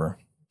 clock, whatever.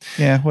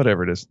 Yeah,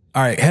 whatever it is.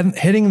 All right.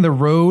 Hitting the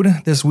road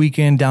this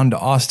weekend down to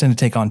Austin to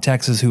take on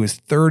Texas, who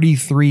is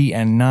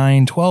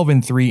 33-9,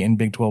 12-3 in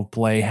Big 12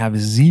 play, have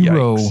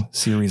 0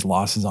 series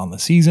losses on the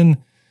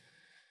season.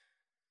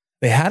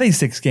 They had a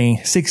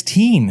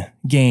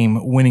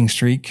 16-game winning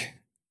streak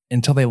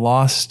until they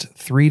lost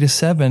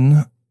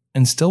 3-7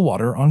 in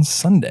Stillwater on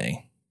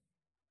Sunday.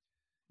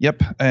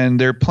 Yep, and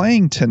they're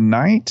playing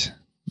tonight,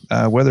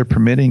 weather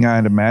permitting,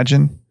 I'd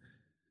imagine.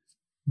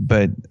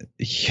 But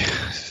yeah,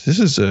 this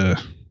is a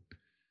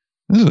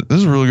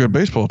really good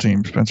baseball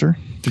team, Spencer.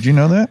 Did you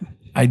know that?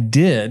 I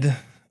did.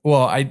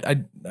 Well,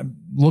 I'm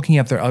looking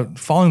at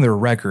following their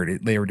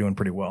record, they were doing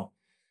pretty well.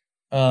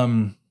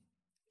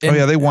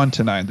 They won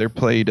tonight. They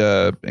played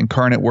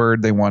Incarnate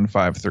Word. They won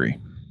 5-3.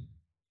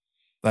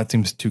 That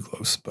seems too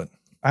close, but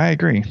I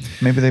agree.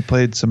 Maybe they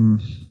played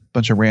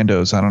bunch of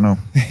randos. I don't know.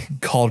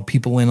 Called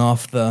people in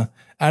out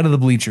of the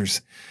bleachers.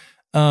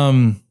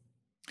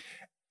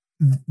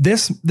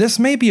 This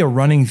may be a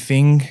running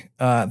thing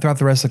throughout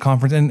the rest of the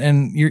conference,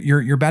 and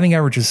your batting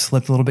average has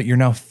slipped a little bit. You're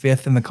now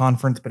 5th in the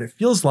conference, but it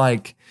feels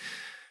like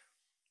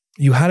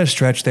you had a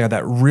stretch there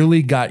that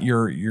really got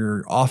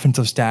your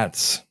offensive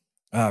stats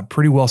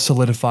pretty well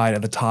solidified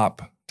at the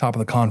top of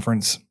the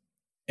conference.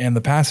 And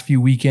the past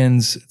few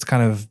weekends, it's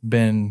kind of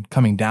been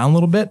coming down a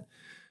little bit.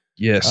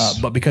 Yes.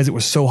 But because it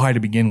was so high to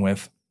begin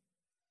with,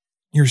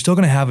 you're still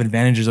going to have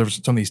advantages over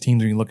some of these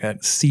teams when you look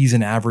at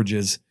season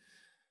averages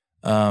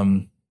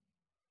on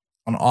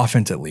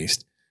offense, at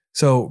least.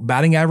 So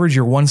batting average,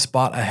 you're one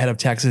spot ahead of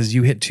Texas.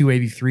 You hit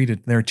 283 to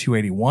their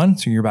 281.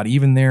 So you're about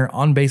even there.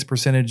 On base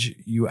percentage,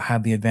 you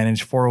have the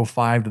advantage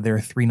 405 to their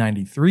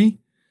 393.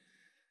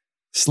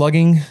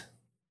 Slugging,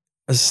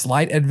 a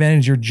slight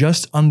advantage. You're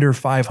just under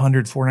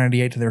 500,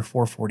 498 to their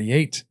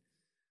 448.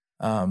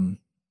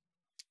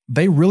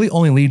 They really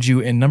only lead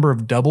you in number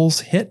of doubles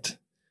hit.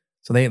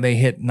 So they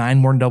hit 9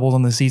 more doubles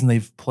on the season.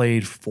 They've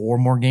played 4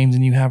 more games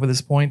than you have at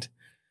this point.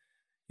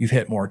 You've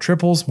hit more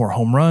triples, more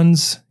home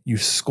runs. You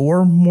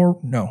score more.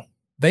 No,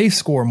 they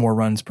score more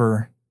runs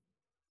per.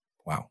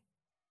 Wow.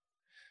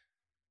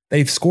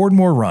 They've scored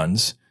more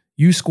runs.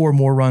 You score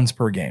more runs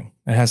per game.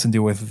 It has to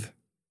do with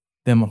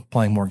them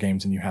playing more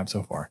games than you have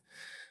so far.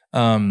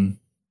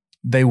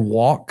 They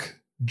walk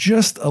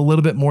just a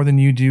little bit more than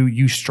you do.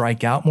 You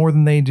strike out more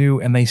than they do,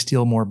 and they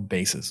steal more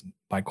bases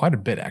by quite a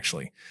bit,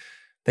 actually.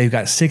 They've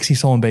got 60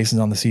 stolen bases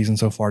on the season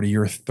so far to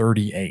your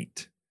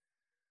 38.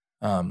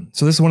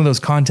 So this is one of those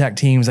contact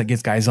teams that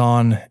gets guys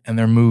on, and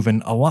they're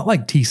moving a lot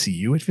like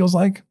TCU, it feels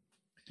like.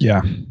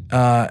 Yeah.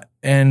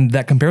 And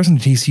that comparison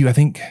to TCU, I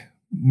think,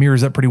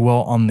 mirrors up pretty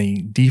well on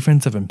the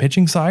defensive and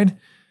pitching side,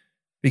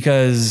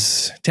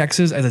 because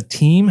Texas as a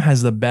team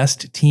has the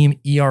best team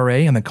ERA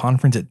in the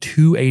conference at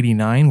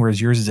 2.89, whereas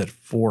yours is at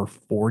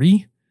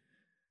 4.40.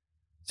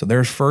 So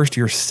there's first,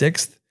 you're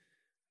sixth.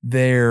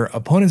 Their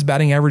opponent's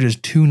batting average is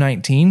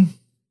 2.19.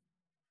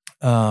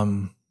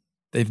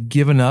 They've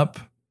given up.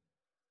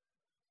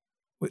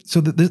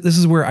 So this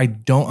is where I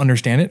don't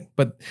understand it,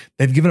 but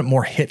they've given up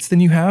more hits than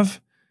you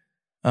have.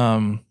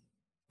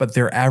 But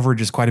their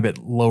average is quite a bit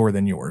lower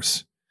than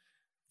yours.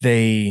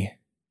 They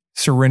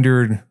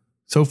surrendered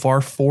so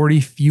far 40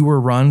 fewer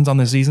runs on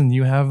the season than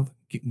you have,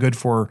 good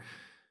for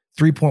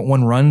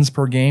 3.1 runs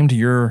per game to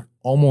your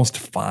almost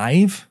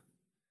 5,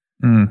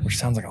 which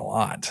sounds like a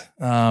lot.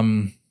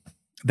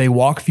 They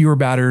walk fewer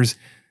batters.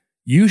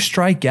 You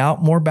strike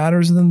out more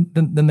batters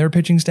than their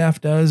pitching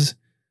staff does.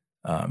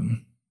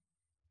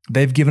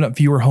 They've given up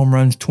fewer home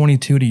runs,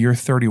 22 to your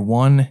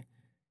 31,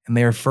 and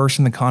they are first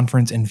in the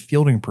conference in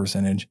fielding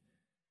percentage,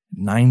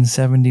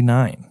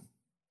 979.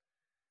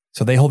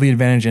 So they hold the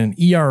advantage in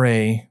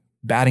ERA,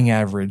 batting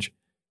average,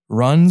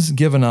 runs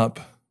given up,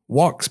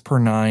 walks per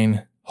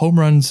 9, home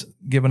runs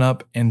given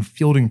up, and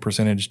fielding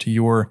percentage to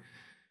your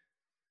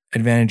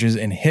advantages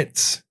in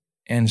hits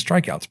and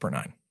strikeouts per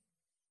 9.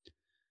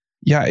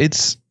 Yeah,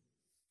 it's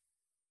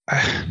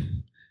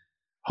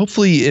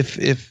hopefully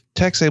if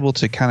Tech's able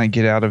to kind of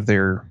get out of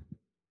their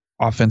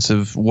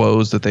offensive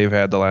woes that they've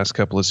had the last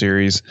couple of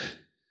series,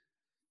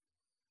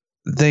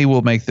 they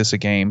will make this a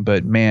game.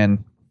 But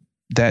man,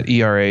 that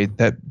ERA,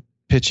 that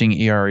pitching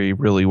ERA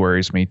really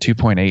worries me.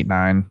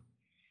 2.89.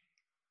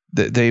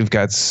 They've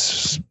got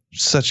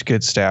such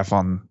good staff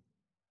on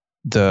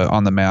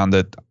the mound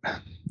that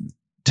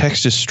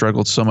Tech's just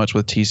struggled so much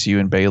with TCU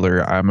and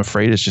Baylor. I'm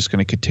afraid it's just going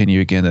to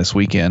continue again this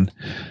weekend,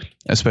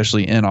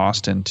 especially in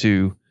Austin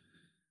too.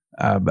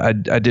 I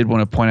did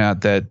want to point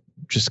out that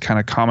just kind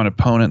of common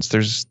opponents,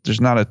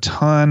 there's not a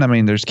ton. I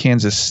mean, there's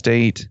Kansas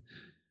State.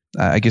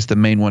 I guess the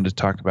main one to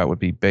talk about would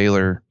be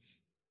Baylor.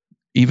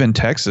 Even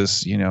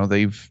Texas,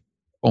 they've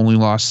only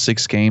lost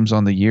 6 games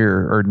on the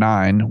year, or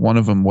 9. One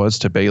of them was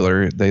to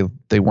Baylor.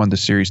 They won the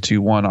series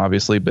 2-1,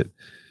 obviously, but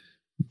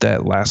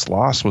that last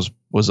loss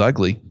was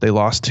ugly. They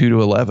lost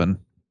 2-11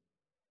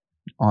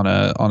 on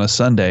a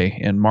Sunday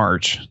in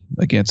March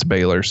against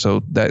Baylor.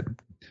 So that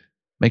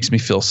makes me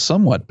feel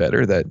somewhat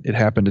better that it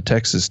happened to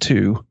Texas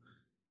too,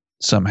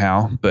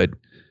 somehow. But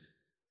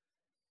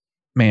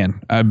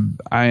man,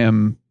 I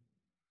am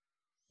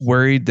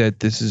worried that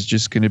this is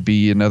just going to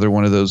be another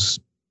one of those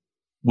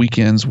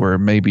weekends where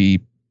maybe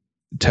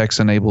Tech's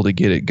unable to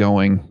get it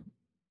going,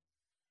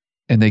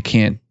 and they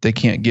can't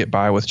get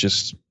by with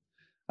just.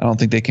 I don't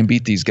think they can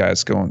beat these guys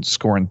scoring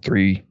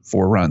 3-4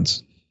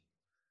 runs.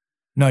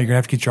 No, you're gonna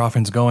have to get your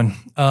offense going.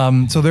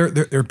 So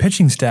their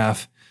pitching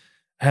staff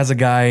has a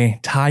guy,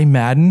 Ty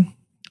Madden,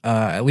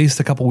 at least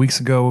a couple weeks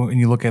ago, and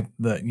you look at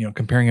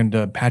comparing him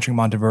to Patrick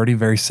Monteverde,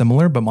 very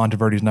similar, but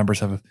Monteverde's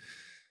numbers have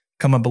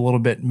come up a little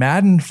bit.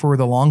 Madden for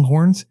the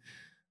Longhorns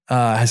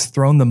has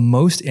thrown the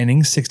most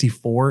innings,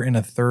 64 in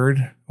a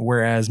third,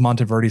 whereas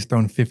Monteverde's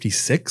thrown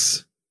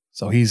 56.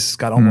 So he's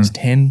got almost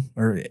 10,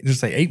 or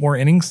just say 8 more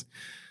innings.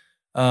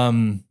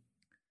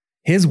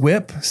 His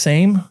whip,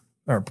 same,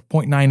 or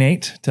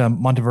 0.98 to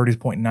Monteverde's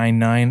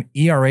 0.99.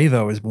 ERA,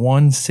 though, is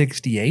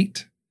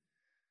 1.68.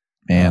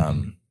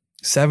 Man.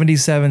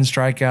 77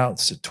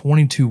 strikeouts,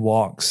 22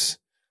 walks,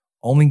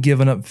 only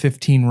given up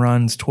 15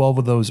 runs, 12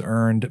 of those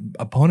earned.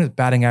 Opponent's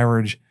batting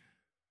average,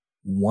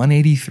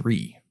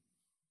 183.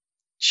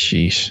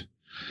 Sheesh.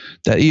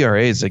 That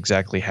ERA is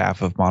exactly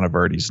half of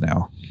Monteverde's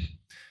now.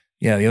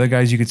 Yeah, the other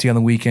guys you could see on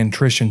the weekend,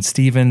 Tristan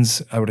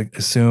Stevens, I would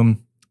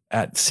assume,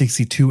 at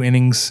 62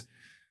 innings.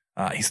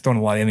 He's thrown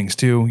a lot of innings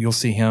too. You'll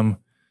see him.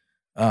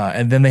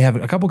 And then they have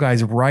a couple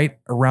guys right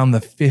around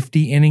the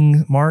 50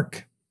 inning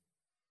mark.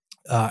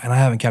 And I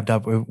haven't kept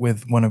up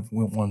with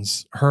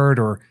one's hurt,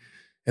 or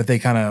if they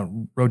kind of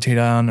rotate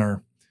on,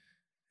 or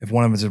if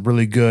one of them is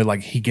really good,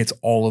 like he gets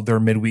all of their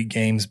midweek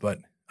games. But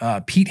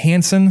Pete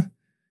Hansen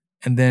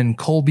and then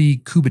Colby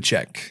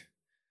Kubicek.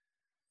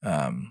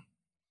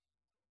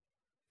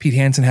 Pete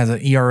Hansen has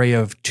an ERA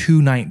of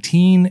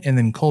 2.19, and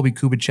then Colby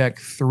Kubicek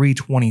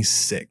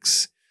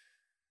 3.26.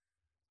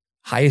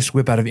 Highest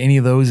whip out of any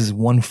of those is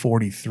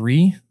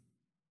 143. I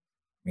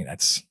mean,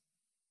 that's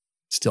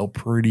still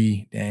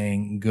pretty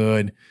dang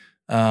good.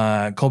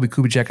 Colby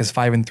Kubicek is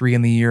 5-3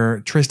 in the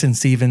year. Tristan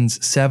Stevens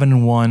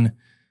 7-1.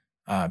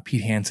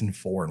 Pete Hansen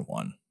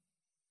 4-1.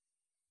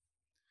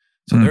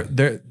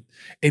 So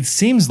it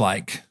seems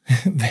like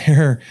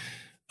their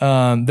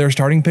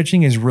starting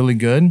pitching is really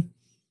good.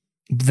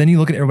 But then you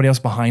look at everybody else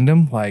behind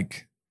them,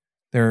 like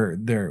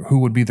their who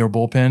would be their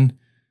bullpen.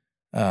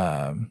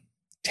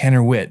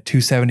 Tanner Witt,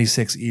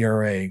 2.76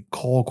 ERA.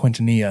 Cole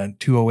Quintanilla,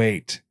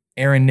 2.08.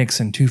 Aaron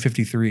Nixon,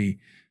 2.53.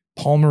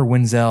 Palmer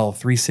Wenzel,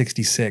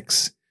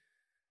 3.66.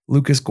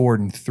 Lucas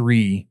Gordon,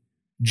 3.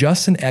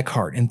 Justin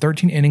Eckhart in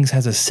 13 innings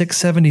has a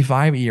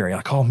 6.75 ERA.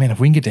 Like, oh man, if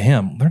we can get to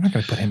him, they're not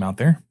going to put him out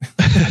there.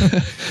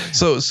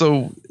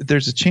 So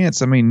there's a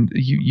chance. I mean,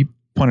 you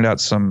pointed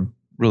out some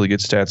really good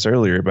stats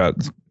earlier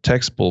about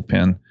Tech's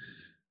bullpen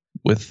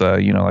with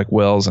like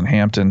Wells and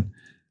Hampton.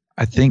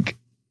 I think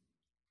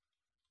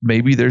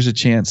maybe there's a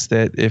chance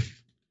that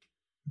if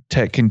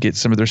Tech can get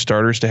some of their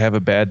starters to have a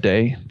bad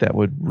day, that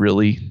would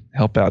really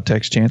help out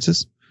Tech's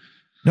chances.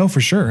 No,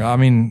 for sure. I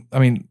mean,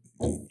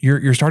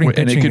 your starting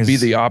pitching, and it could be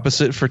the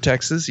opposite for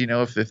Texas.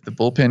 If the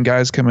bullpen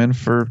guys come in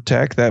for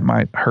Tech, that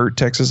might hurt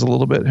Texas a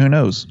little bit. Who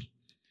knows?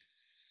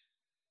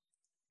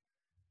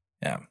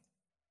 Yeah.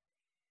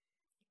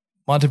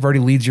 Monteverde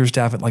leads your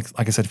staff at like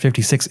I said,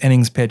 56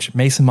 innings pitched.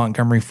 Mason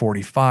Montgomery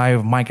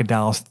 45, Micah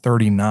Dallas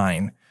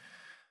 39.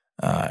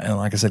 And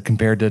like I said,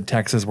 compared to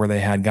Texas, where they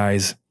had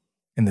guys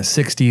in the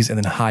 60s and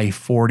then high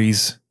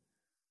 40s.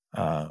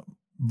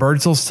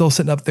 Birdsell's still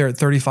sitting up there at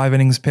 35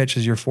 innings pitched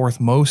as your fourth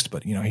most,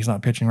 but he's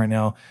not pitching right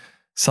now.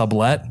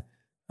 Sublette,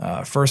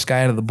 first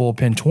guy out of the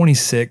bullpen,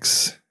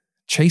 26.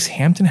 Chase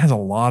Hampton has a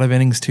lot of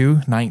innings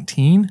too,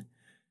 19.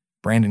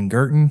 Brendan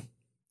Gurton,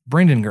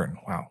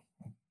 wow.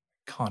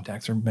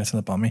 Contacts are messing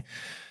up on me.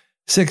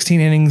 16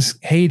 innings.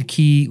 Hayde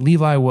Key,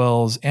 Levi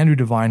Wells, Andrew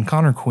Devine,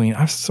 Connor Queen.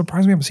 I'm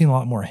surprised we haven't seen a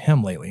lot more of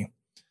him lately.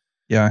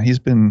 Yeah, he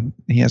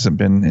hasn't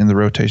been in the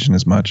rotation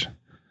as much.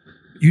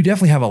 You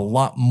definitely have a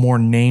lot more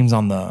names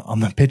on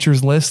the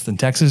pitchers list than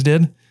Texas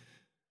did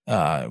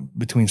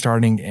between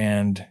starting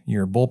and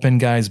your bullpen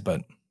guys.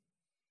 But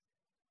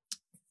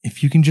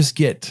if you can just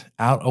get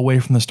out away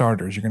from the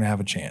starters, you're going to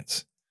have a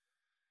chance.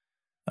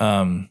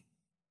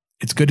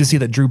 It's good to see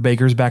that Drew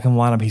Baker's back in the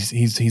lineup.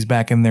 He's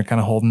back in there,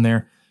 kind of holding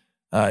there.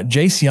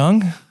 Jace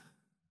Young,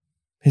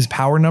 his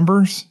power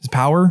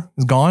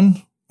is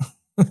gone.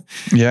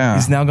 Yeah,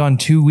 he's now gone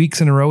 2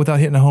 weeks in a row without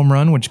hitting a home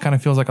run, which kind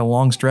of feels like a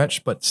long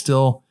stretch, but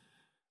still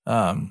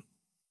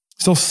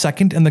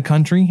second in the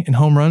country in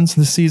home runs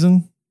this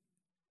season,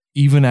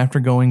 even after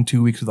going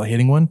 2 weeks without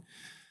hitting one.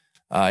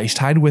 He's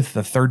tied with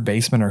the third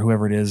baseman or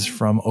whoever it is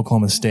from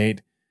Oklahoma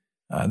State.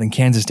 Then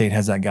Kansas State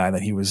has that guy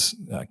that he was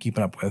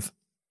keeping up with.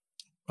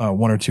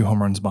 1 or 2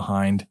 home runs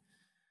behind.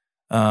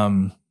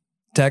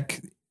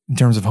 Tech, in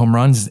terms of home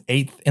runs, is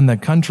 8th in the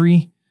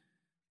country.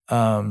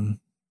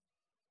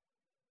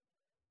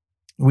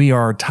 We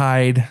are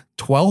tied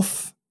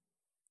 12th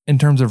in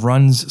terms of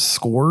runs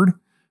scored,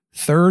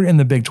 3rd in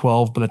the Big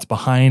 12, but that's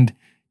behind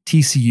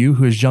TCU,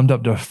 who has jumped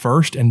up to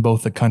 1st in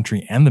both the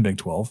country and the Big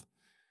 12.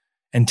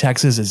 And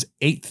Texas is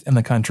 8th in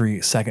the country,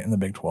 2nd in the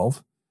Big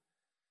 12.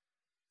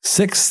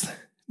 6th,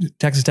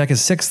 Texas Tech is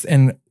 6th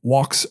in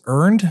walks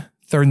earned,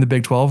 3rd in the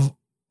Big 12,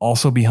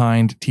 also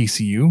behind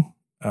TCU,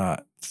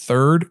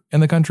 3rd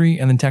in the country,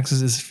 and then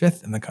Texas is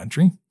 5th in the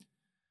country.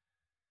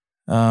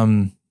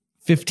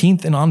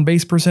 15th in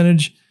on-base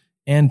percentage,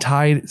 and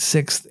tied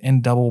 6th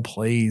in double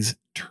plays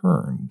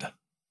turned.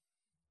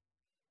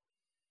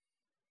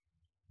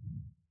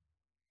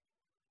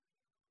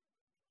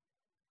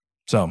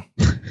 So,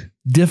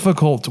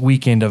 difficult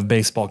weekend of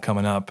baseball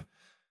coming up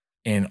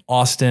in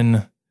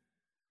Austin.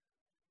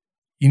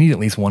 You need at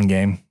least one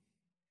game.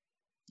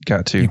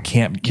 Got to. You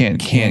can't get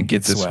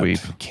the sweep.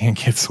 Can't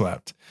get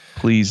swept.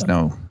 Please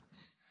no.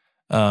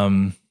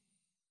 I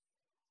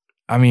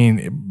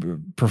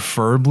mean,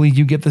 preferably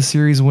you get the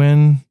series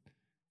win,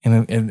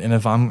 and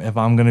if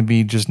I'm going to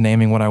be just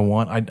naming what I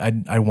want,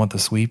 I want the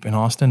sweep in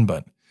Austin.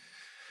 But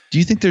do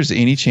you think there's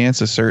any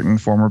chance a certain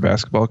former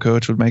basketball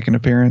coach would make an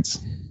appearance?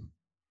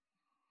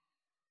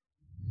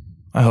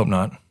 I hope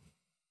not.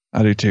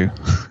 I do too.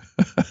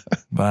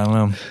 But I don't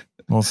know.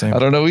 We'll see. I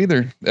don't know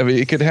either. I mean,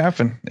 it could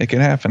happen. It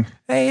could happen.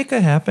 Hey, it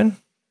could happen.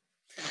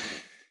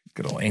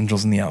 Good old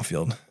Angels in the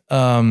outfield.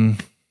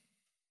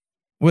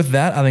 With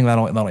that, I think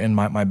that'll end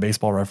my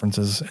baseball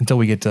references until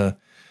we get to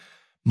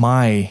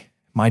my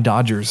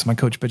Dodgers, my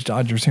coach pitch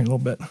Dodgers here in a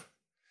little bit.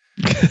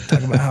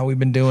 Talk about how we've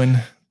been doing.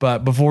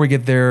 But before we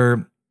get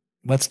there,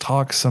 let's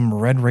talk some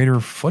Red Raider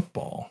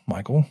football,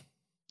 Michael.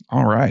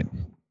 All right.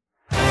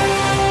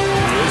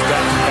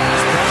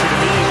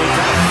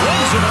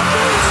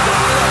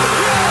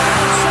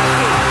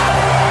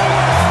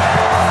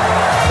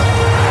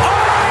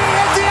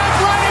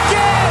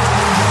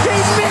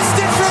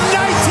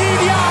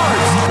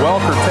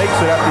 Welker takes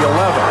it at the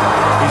 11.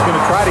 He's going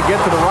to try to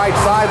get to the right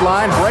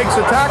sideline, breaks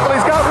the tackle.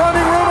 He's got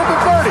running room at the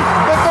 30,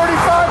 the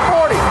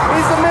 35-40.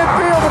 He's the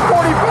midfield, the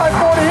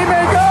 45-40. He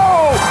may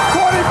go.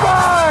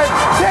 25,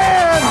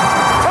 10,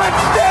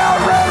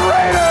 touchdown Red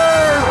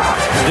Raiders.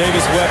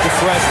 Davis Webb, the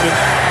freshman,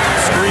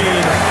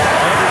 screen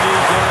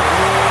underneath Derek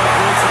Moore,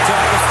 breaks the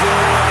tackle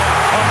still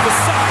up the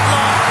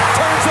sideline,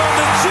 turns on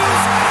the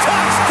juice,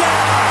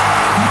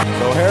 touchdown.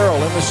 So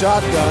Harrell in the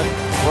shotgun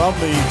from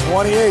the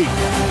 28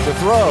 to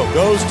throw.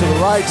 Goes to the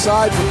right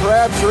side for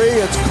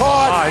Crabtree. It's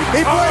caught.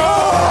 He plays.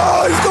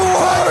 Oh, he's going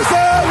hard.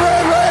 Touchdown,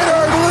 Red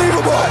Raider.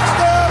 Unbelievable.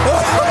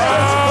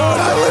 Touchdown,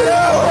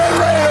 Red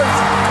Raiders.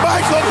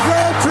 Michael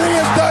Crabtree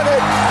has done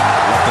it.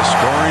 Let the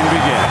scoring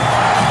begin.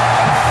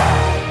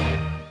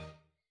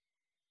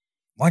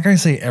 Like I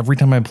say, every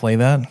time I play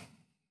that,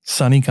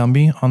 Sonny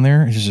Cumbie on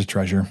there is just a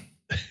treasure.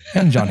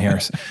 And John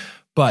Harris.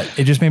 But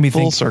it just made me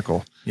think. Full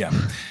circle. Yeah.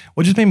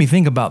 Well, it just made me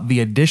think about the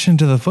addition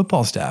to the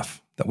football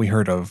staff that we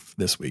heard of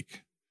this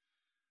week.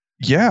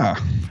 Yeah.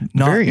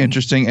 Very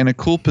interesting and a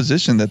cool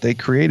position that they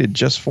created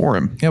just for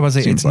him. Yeah, I was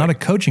saying it's not a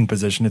coaching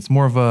position. It's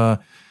more of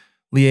a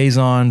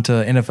liaison to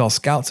NFL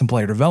scouts and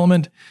player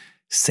development.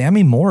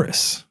 Sammy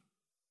Morris.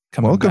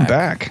 Welcome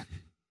back.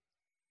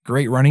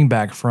 Great running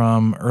back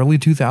from early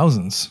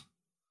 2000s.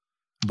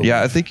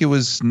 Yeah, I think it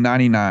was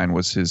 99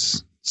 was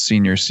his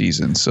senior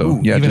season. So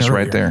yeah, just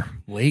earlier, right there.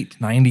 Late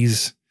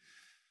 90s.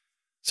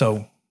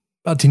 So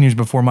about 10 years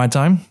before my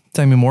time,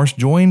 Sammy Morris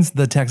joins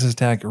the Texas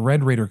Tech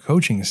Red Raider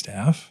coaching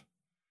staff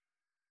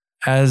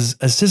as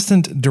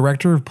Assistant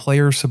Director of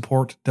Player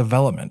Support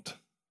Development.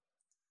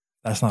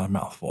 That's not a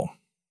mouthful.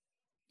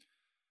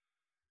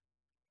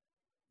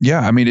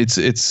 Yeah, I mean, it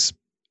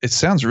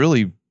sounds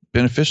really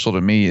beneficial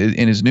to me.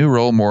 In his new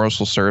role, Morris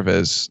will serve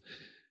as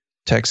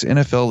Tech's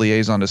NFL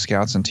liaison to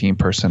scouts and team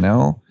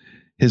personnel.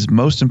 His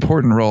most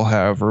important role,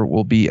 however,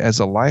 will be as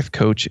a life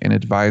coach and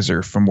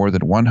advisor for more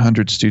than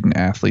 100 student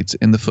athletes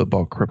in the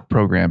football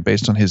program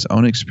based on his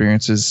own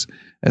experiences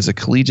as a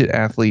collegiate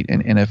athlete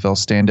and NFL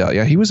standout.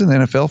 Yeah, he was in the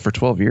NFL for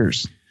 12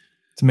 years.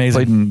 It's amazing.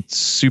 Played in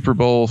Super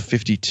Bowl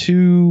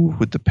 52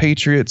 with the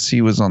Patriots.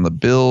 He was on the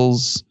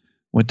Bills,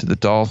 went to the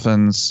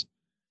Dolphins,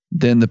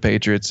 then the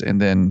Patriots, and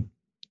then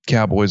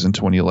Cowboys in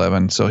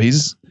 2011. So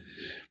this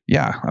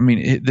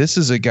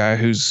is a guy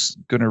who's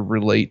going to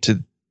relate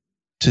to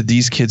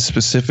these kids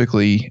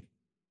specifically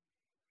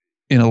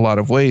in a lot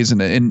of ways.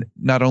 And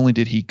not only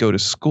did he go to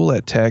school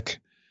at Tech,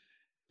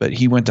 but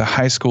he went to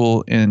high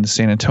school in the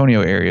San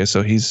Antonio area.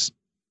 So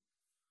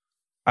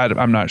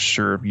I'm not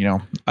sure,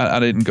 I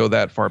didn't go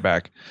that far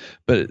back,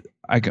 but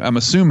I'm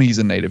assuming he's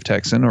a native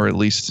Texan, or at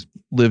least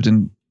lived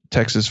in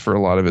Texas for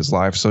a lot of his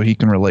life. So he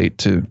can relate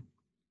to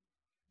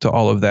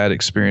all of that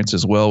experience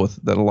as well, with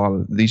that a lot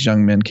of these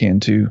young men can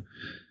too.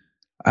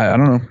 I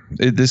don't know.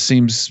 This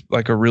seems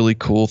like a really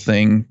cool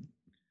thing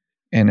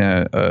and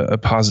a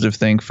positive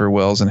thing for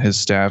Wells and his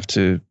staff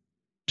to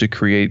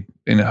create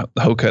in a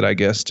Hokut, I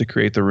guess, to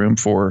create the room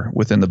for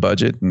within the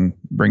budget and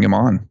bring him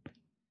on.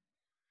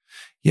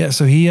 Yeah.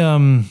 So he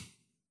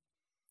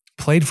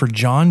played for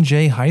John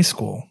Jay High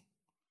School,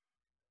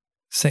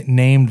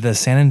 named the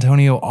San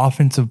Antonio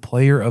Offensive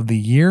Player of the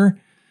Year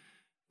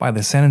by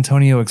the San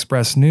Antonio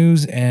Express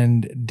News,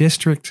 and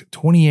District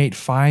 28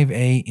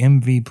 5A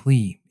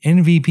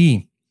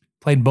MVP.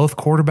 Played both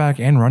quarterback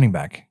and running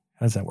back.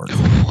 How does that work?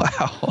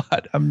 Wow,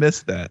 I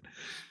missed that.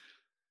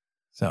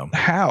 So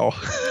how?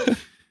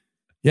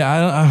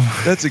 Yeah,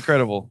 that's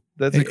incredible.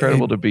 That's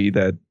incredible to be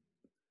that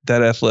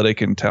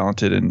athletic and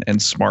talented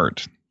and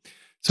smart.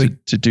 So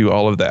to do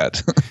all of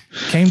that.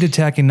 Came to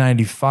Tech in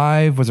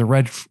 95, was a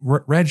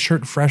red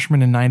shirt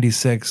freshman in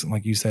 96, and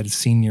like you said,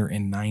 senior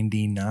in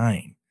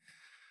 99.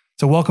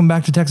 So welcome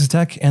back to Texas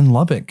Tech and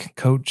Lubbock,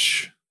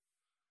 Coach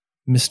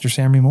Mr.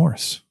 Sammy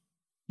Morris.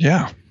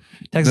 Yeah,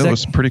 that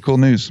was pretty cool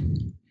news.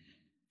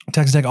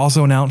 Texas Tech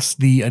also announced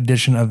the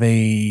addition of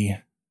a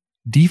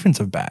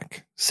defensive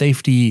back,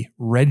 safety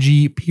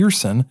Reggie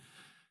Pearson,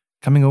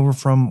 coming over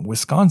from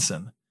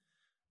Wisconsin.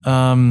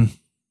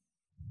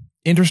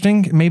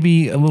 Interesting,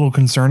 maybe a little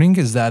concerning,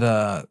 is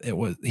that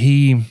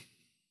he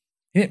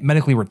didn't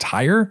medically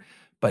retire,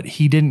 but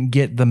he didn't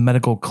get the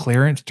medical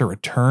clearance to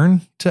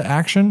return to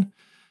action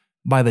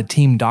by the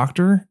team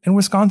doctor in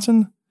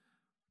Wisconsin,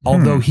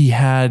 although he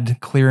had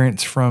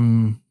clearance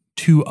from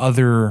two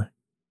other,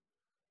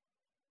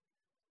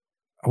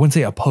 I wouldn't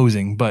say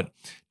opposing, but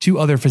two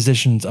other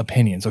physicians'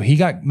 opinions. So he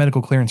got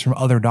medical clearance from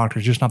other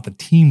doctors, just not the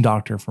team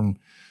doctor from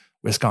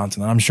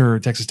Wisconsin. And I'm sure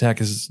Texas Tech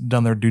has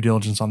done their due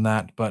diligence on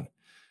that, but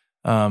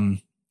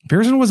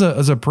Pearson was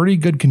a pretty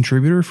good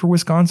contributor for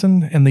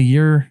Wisconsin in the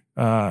year,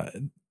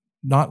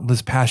 not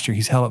this past year.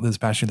 He's held up this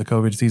past year, the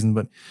COVID season,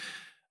 but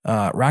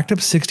racked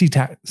up 60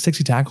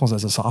 tackles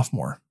as a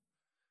sophomore.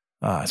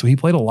 So he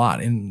played a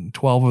lot in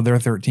 12 of their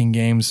 13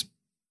 games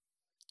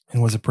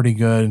and was a pretty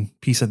good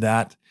piece of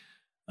that.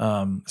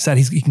 Said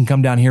he can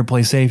come down here,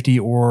 play safety,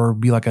 or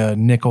be like a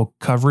nickel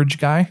coverage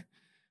guy,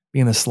 be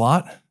in the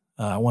slot.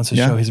 Wants to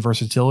show his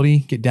versatility,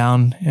 get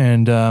down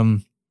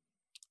and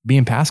be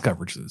in pass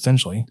coverage,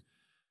 essentially.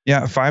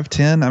 Yeah,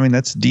 5'10". I mean,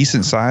 that's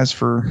decent size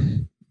for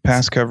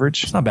pass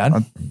coverage. It's not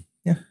bad.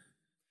 Yeah.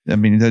 I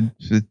mean,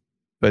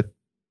 but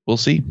we'll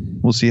see.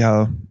 We'll see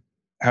how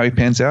he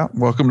pans out.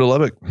 Welcome to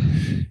Lubbock.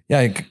 Yeah,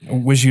 I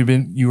wish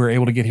you were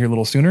able to get here a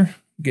little sooner,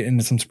 get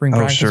into some spring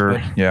practice. Oh,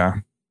 sure.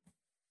 Yeah.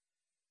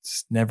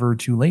 It's never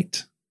too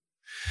late.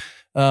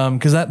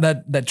 Because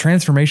that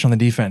transformation on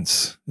the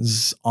defense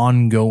is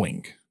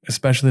ongoing,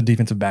 especially the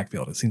defensive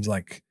backfield. It seems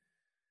like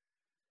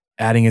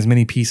adding as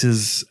many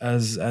pieces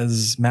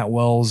as Matt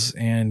Wells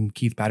and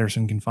Keith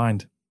Patterson can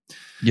find.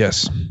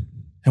 Yes.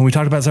 And we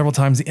talked about several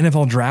times, the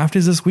NFL draft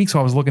is this week, so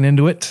I was looking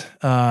into it.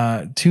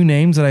 2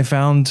 names that I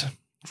found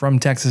from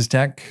Texas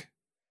Tech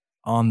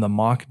on the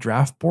mock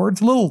draft board.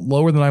 It's a little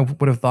lower than I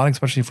would have thought,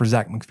 especially for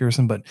Zach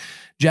McPherson, but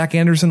Jack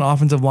Anderson,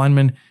 offensive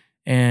lineman,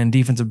 and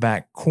defensive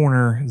back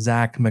corner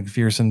Zach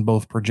McPherson,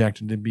 both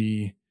projected to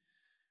be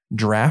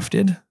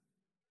drafted.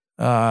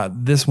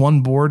 This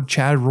one board,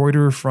 Chad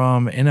Reuter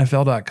from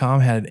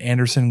NFL.com had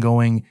Anderson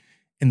going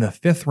in the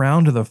 5th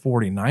round to the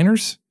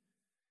 49ers,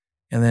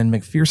 and then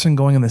McPherson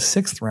going in the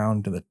 6th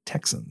round to the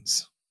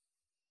Texans,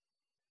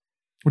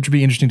 which would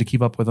be interesting to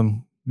keep up with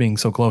them being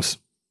so close.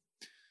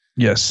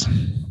 Yes.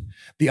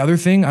 The other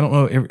thing, I don't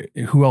know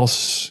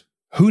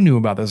who knew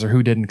about this or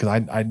who didn't,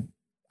 because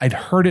I'd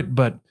heard it,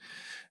 but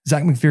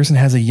Zach McPherson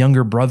has a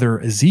younger brother,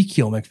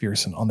 Ezekiel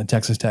McPherson, on the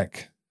Texas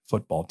Tech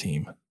football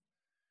team.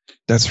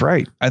 That's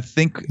right. I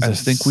think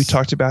we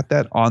talked about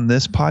that on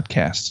this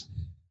podcast.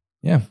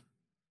 Yeah.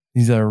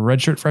 He's a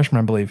redshirt freshman,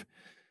 I believe.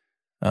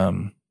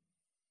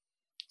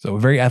 So a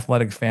very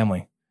athletic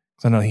family.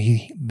 So I know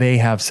they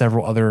have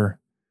several other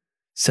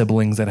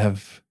siblings that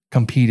have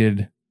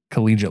competed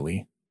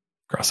collegiately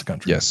across the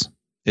country. Yes.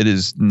 It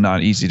is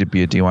not easy to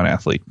be a D1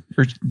 athlete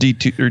or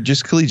D2 or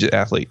just collegiate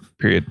athlete,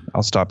 period.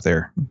 I'll stop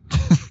there.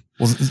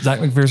 Well, Zach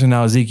McPherson and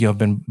now Ezekiel have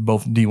been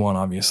both D1,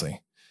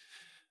 obviously.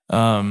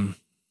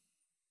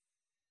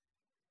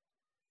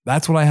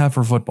 That's what I have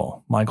for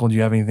football. Michael, do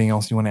you have anything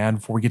else you want to add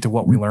before we get to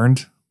what we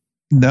learned?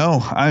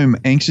 No, I'm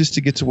anxious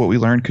to get to what we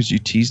learned because you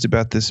teased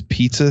about this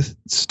pizza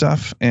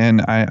stuff,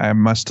 and I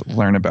must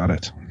learn about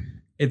it.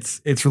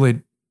 It's really,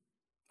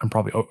 I'm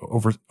probably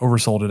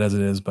oversold it as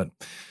it is, but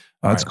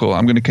that's cool.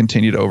 I'm going to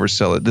continue to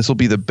oversell it. This will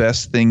be the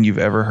best thing you've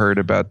ever heard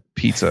about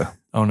pizza.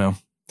 Oh no!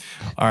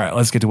 All right,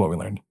 let's get to what we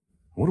learned.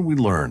 What did we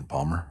learn,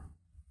 Palmer?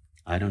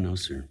 I don't know,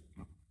 sir.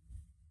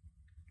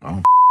 I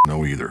don't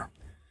know either.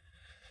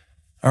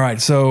 All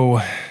right, so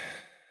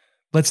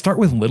let's start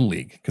with Little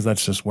League because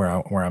that's just where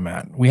I'm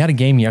at. We had a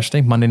game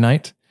yesterday, Monday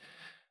night.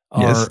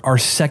 Our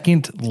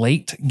second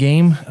late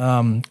game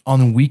on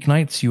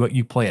weeknights.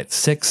 You play at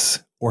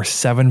 6 or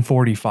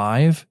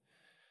 7:45.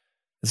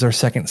 This is our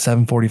second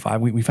 7:45.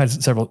 We've had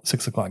several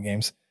 6 o'clock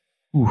games,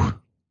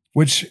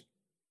 which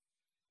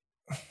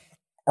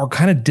are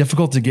kind of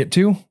difficult to get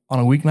to on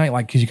a weeknight,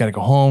 like because you got to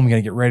go home, you got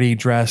to get ready,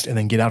 dressed, and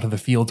then get out to the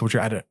field, which are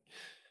at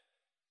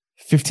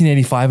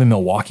 1585 in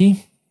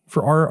Milwaukee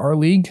for our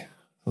league.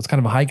 So it's kind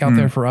of a hike out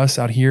there for us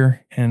out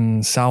here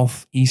in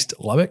southeast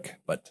Lubbock.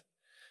 But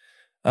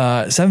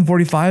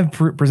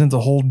 7:45 presents a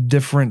whole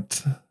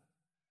different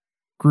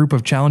group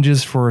of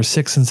challenges for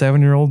 6 and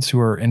 7-year-olds who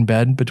are in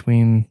bed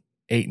between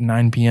 8 and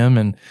 9 p.m.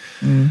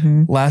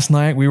 And last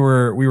night we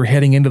were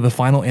heading into the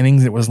final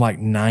innings. It was like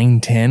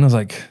 9:10. I was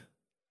like,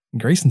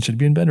 Grayson should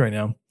be in bed right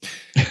now.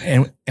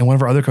 And one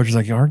of our other coaches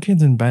was like, our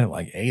kid's in bed at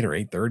like 8 or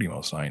 8:30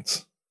 most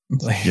nights.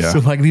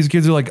 So like these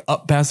kids are like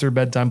up past their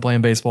bedtime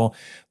playing baseball,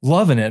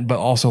 loving it, but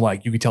also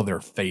like you could tell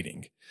they're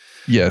fading.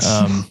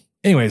 Yes.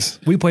 Anyways,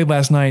 we played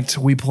last night.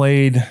 We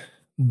played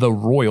the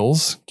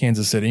Royals,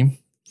 Kansas City.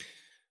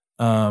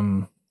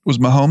 Was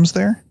Mahomes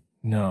there?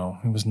 No,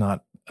 it was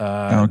not.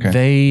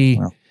 Okay.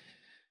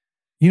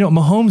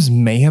 Mahomes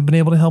may have been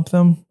able to help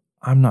them.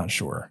 I'm not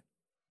sure.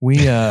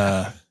 We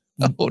oh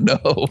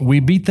no. We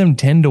beat them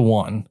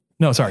 10-1.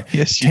 No, sorry.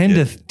 Yes,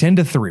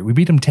 10-3. We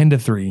beat them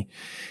 10-3.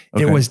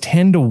 Okay. It was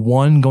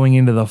 10-1 going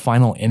into the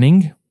final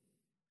inning.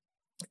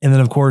 And then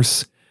of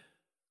course,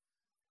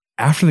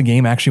 after the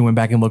game, I actually went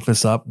back and looked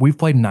this up. We've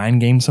played 9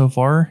 games so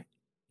far.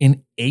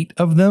 In 8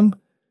 of them,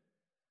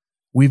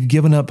 we've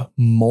given up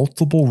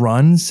multiple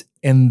runs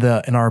in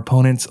our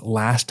opponent's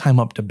last time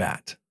up to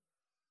bat.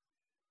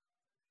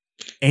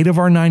 8 of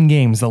our 9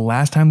 games, the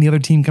last time the other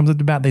team comes up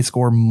to bat, they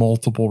score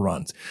multiple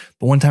runs.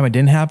 The one time it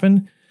didn't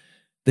happen,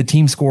 the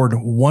team scored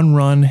 1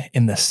 run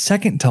in the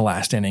second to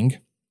last inning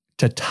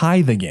to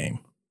tie the game,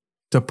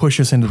 to push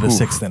us into the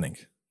 6th inning,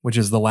 which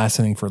is the last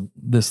inning for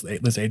this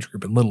age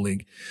group in Little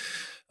League.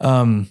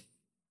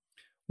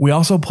 We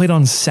also played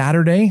on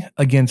Saturday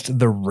against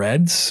the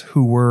Reds,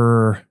 who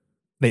are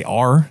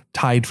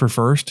tied for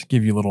first.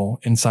 Give you a little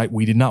insight.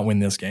 We did not win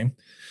this game.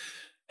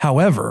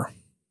 However,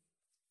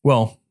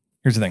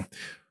 here's the thing.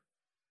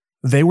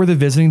 They were the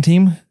visiting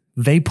team.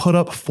 They put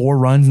up 4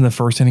 runs in the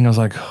first inning. I was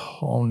like,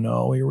 oh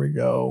no, here we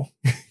go.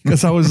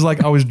 Because I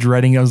was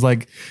dreading. I was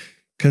like,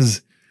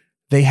 because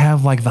they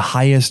have like the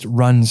highest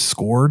runs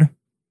scored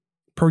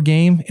per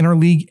game in our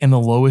league and the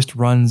lowest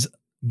runs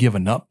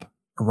given up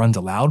or runs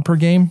allowed per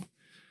game.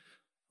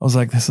 I was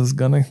like,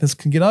 this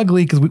could get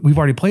ugly because we've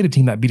already played a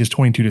team that beat us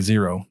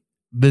 22-0.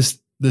 This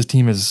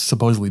team is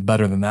supposedly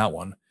better than that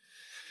one.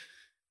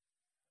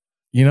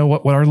 You know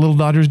what our little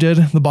Dodgers did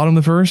at the bottom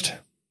of the first?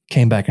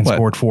 Came back and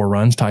scored 4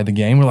 runs, tied the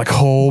game. We're like,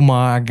 oh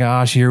my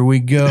gosh, here we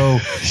go.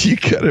 You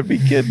gotta be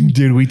kidding.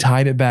 Dude, we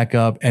tied it back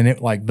up and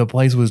it like the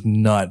place was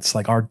nuts.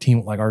 Like our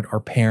team, like our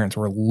parents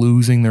were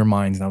losing their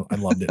minds and I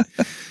loved it.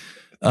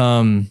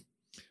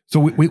 So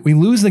we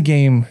lose the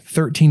game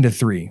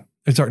 13-3.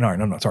 Sorry,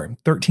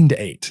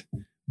 13-8.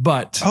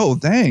 But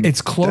dang,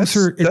 it's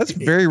closer. That's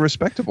very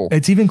respectable.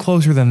 It's even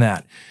closer than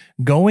that.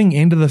 Going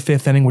into the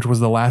 5th inning, which was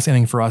the last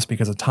inning for us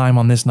because of time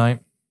on this night,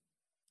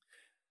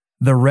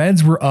 the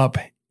Reds were up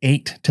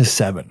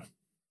 8-7.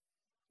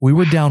 We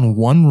were down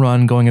 1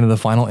 run going into the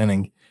final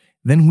inning.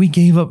 Then we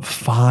gave up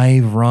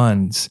 5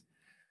 runs.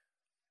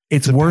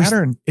 It's worse.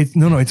 Pattern.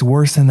 It's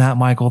worse than that,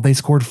 Michael. They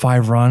scored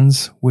 5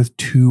 runs with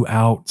 2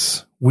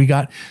 outs.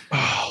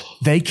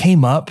 They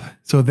came up.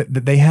 So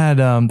they had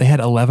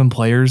 11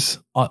 players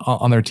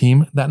on their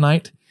team that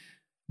night.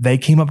 They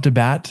came up to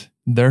bat.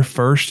 Their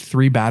first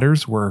 3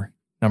 batters were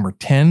number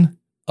 10,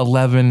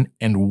 11,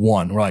 and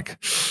 1. We're like,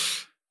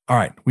 all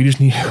right, we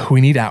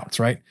need outs,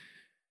 right?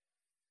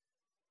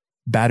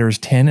 Batters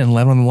 10 and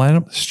 11 on the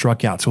lineup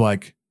struck out. So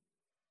like,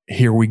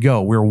 here we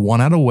go. We're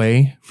 1 out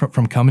away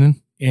from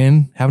coming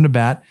in, having to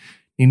bat,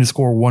 needing to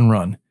score 1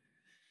 run.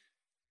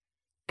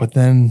 But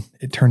then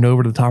it turned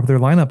over to the top of their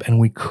lineup and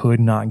we could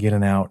not get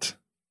an out.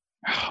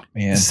 Oh,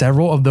 man.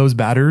 Several of those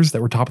batters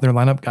that were top of their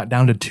lineup got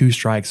down to 2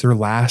 strikes. Their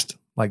last,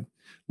 like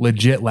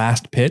legit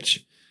last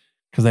pitch,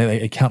 because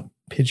they count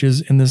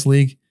pitches in this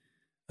league.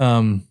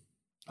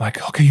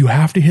 Like, okay, you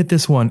have to hit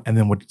this one, and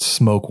then would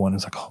smoke one.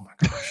 It's like, oh my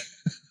gosh.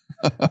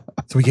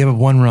 So we gave up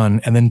 1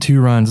 run and then 2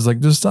 runs. It's like,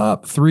 just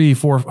stop. 3,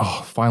 4.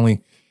 Oh,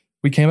 finally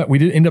we came up. We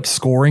did end up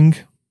scoring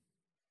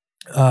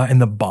in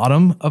the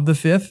bottom of the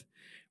 5th.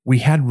 We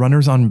had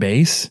runners on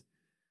base.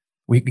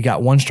 We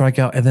got 1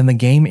 strikeout, and then the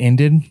game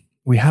ended.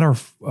 We had our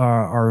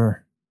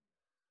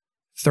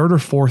 3rd or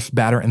 4th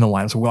batter in the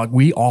lineup. So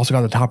we also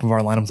got the top of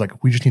our lineup. It's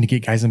like, we just need to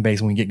get guys in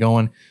base. When we get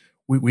going,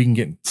 we can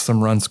get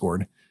some runs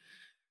scored.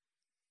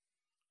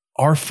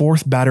 Our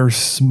 4th batter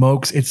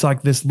smokes. It's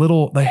like this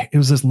little, it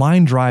was this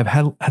line drive,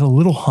 had a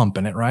little hump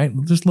in it, right?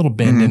 Just a little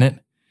bend in it.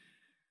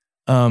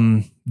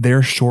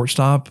 Their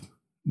shortstop,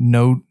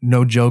 no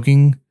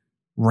joking,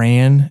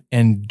 ran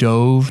and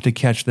dove to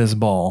catch this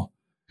ball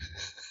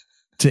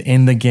to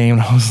end the game.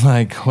 And I was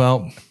like,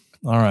 well,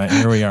 all right,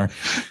 here we are.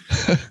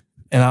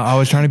 And I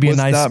was trying to be a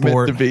nice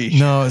sport.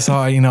 No,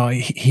 so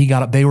he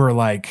got up. They were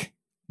like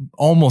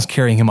almost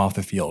carrying him off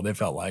the field, it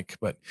felt like,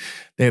 but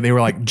they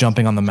were like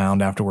jumping on the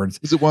mound afterwards.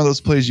 Was it one of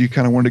those plays you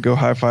kind of wanted to go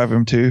high five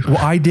him too? Well,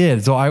 I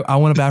did. So I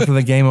went up after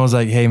the game. I was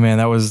like, hey man,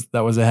 that was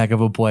a heck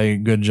of a play.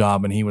 Good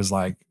job. And he was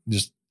like,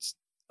 just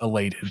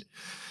elated.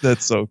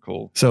 That's so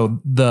cool. So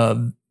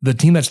the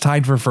team that's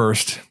tied for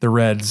first, the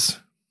Reds,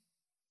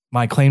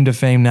 my claim to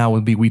fame now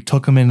would be we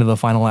took them into the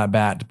final at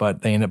bat,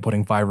 but they ended up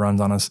putting 5 runs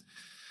on us.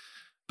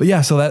 But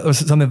yeah, so that was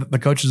something that the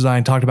coaches and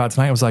I talked about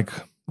tonight. I was like,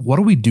 what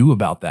do we do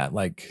about that?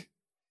 Like,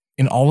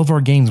 in all of our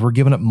games, we're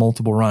giving up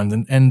multiple runs.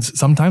 And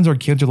sometimes our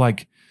kids are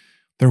like,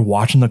 they're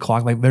watching the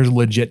clock. Like there's a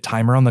legit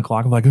timer on the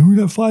clock. Like, we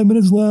got 5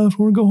 minutes left.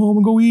 We're going to go home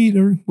and go eat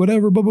or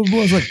whatever, blah, blah,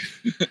 blah. It's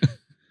like,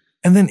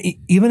 and then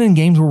even in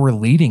games where we're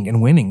leading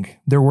and winning,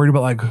 they're worried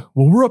about like,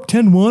 well, we're up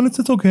 10-1.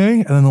 It's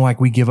okay. And then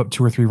like, we give up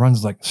 2 or 3 runs.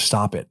 It's like,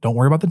 stop it. Don't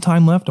worry about the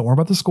time left. Don't worry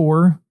about the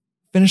score.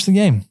 Finish the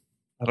game.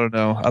 I don't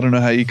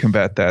know how you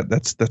combat that.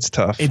 That's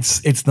tough. It's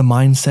the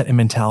mindset and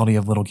mentality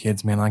of little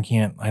kids, man. I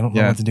don't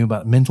know what to do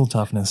about it. Mental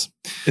toughness.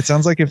 It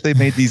sounds like if they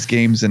made these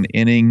games an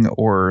inning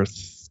or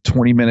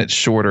 20 minutes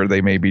shorter,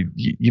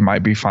 you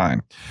might be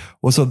fine.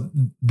 Well, so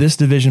this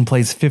division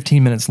plays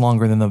 15 minutes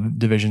longer than the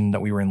division that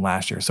we were in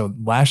last year. So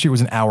last year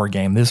was an hour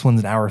game. This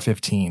one's an hour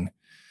 15.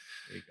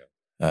 There you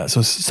go.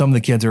 So some of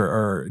the kids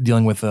are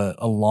dealing with a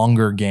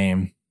longer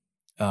game.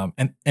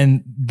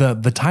 And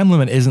the time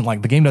limit isn't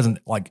like, the game doesn't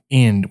like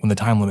end when the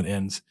time limit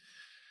ends.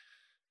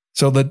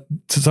 So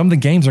some of the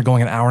games are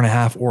going an hour and a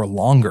half or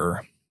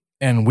longer,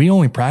 and we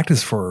only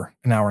practice for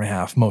an hour and a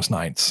half most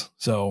nights.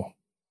 So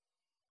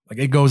like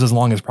it goes as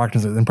long as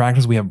practice. In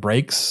practice, we have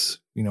breaks.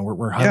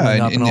 We're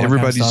huddling up and all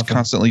everybody's that kind of stuff.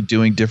 Constantly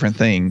doing different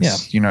things. Yeah.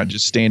 You're not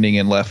just standing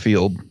in left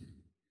field.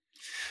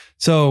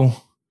 So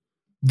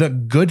the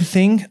good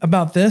thing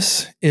about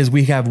this is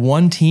we have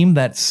one team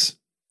that's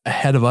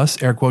ahead of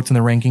us, air quotes, in the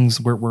rankings.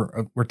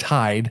 We're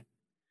tied.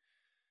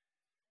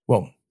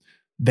 Well,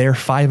 they're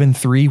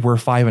 5-3. We're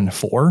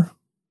 5-4.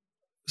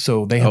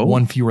 So they have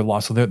 1 fewer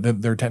loss. So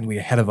they're technically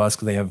ahead of us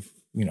because they have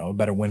a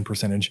better win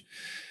percentage.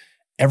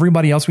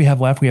 Everybody else we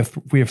have left, we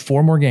have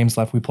 4 more games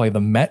left. We play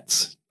the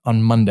Mets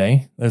on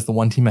Monday. That's the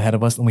one team ahead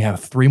of us, and we have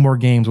 3 more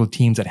games with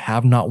teams that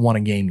have not won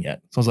a game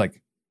yet. So I was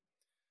like,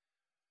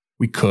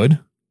 we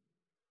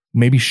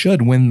maybe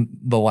should win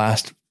the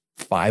last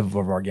 5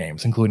 of our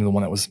games, including the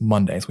one that was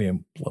Monday. So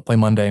we play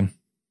Monday,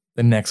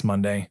 the next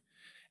Monday,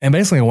 and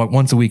basically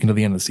once a week until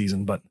the end of the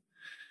season. But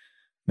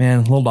man,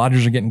 little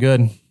Dodgers are getting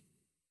good.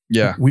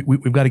 Yeah,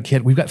 we've got a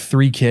kid. We've got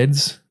 3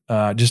 kids.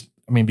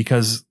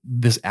 Because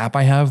this app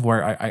I have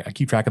where I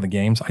keep track of the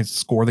games, I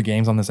score the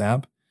games on this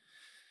app.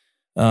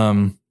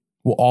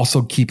 We'll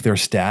also keep their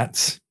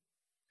stats.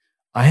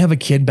 I have a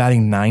kid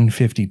batting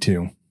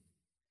 .952,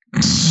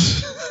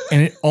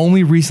 and it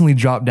only recently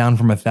dropped down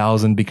from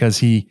 1,000 because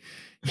he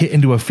hit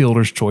into a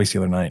fielder's choice the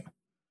other night.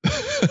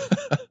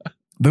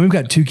 Then we've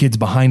got 2 kids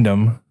behind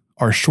him.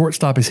 Our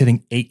shortstop is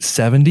hitting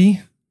 .870,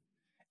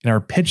 and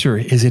our pitcher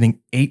is hitting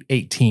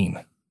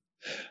 .818.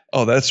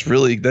 Oh,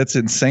 that's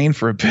insane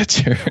for a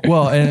pitcher.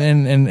 Well,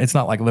 and it's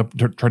not like a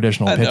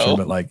traditional pitcher,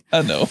 but like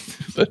I know.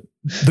 But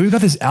we've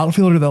got this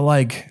outfielder that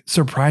like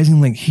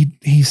surprisingly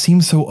he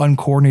seems so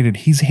uncoordinated.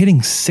 He's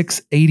hitting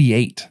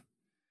 688.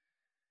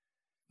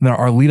 Then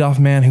our leadoff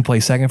man who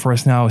plays second for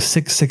us now is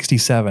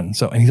 667.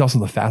 So, and he's also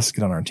the fastest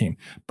kid on our team.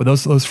 But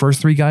those first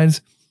three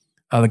guys,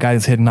 the guy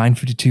that's hit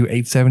 952,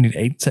 870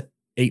 to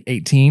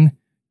 818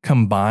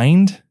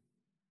 combined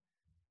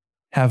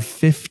have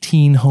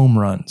 15 home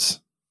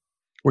runs.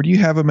 Where do you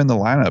have them in the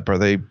lineup? Are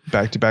they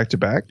back to back to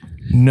back?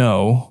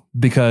 No,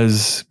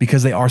 because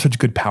they are such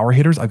good power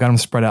hitters. I've got them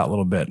spread out a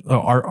little bit.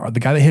 The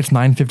guy that hits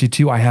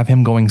 952, I have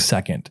him going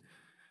second.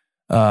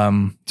 So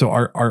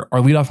our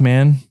leadoff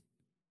man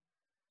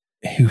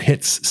who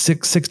hits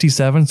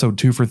 667, so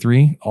 2 for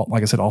 3.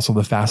 Like I said, also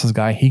the fastest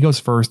guy. He goes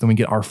first. Then we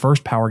get our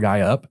first power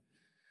guy up.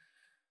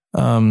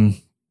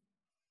 And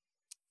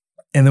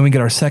then we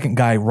get our second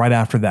guy right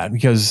after that,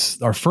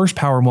 because our first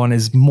power one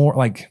is more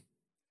like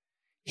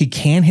he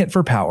can hit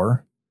for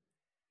power,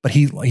 but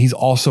he's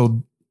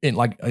also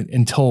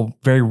until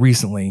very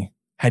recently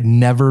had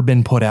never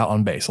been put out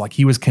on base. Like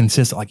he was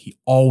consistent. Like he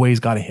always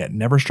got a hit,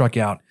 never struck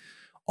out,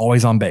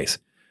 always on base.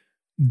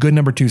 Good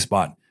number 2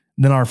 spot.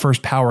 Then our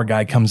first power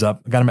guy comes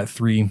up. I got him at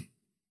 3.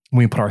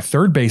 We put our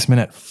third baseman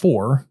at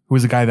 4, who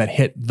was the guy that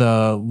hit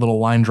the little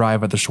line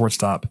drive at the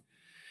shortstop.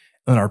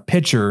 And then our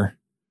pitcher,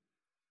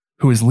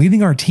 who is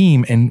leading our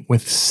team and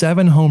with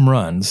 7 home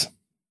runs,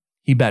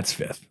 he bats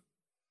 5th.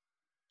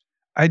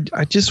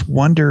 I just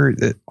wonder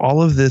that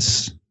all of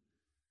these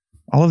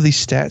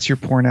stats you're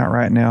pouring out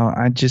right now,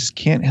 I just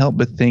can't help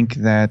but think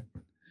that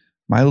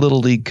my little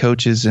league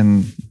coaches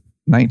in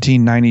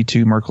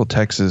 1992 Merkel,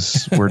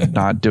 Texas were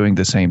not doing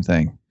the same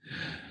thing.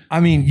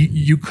 I mean,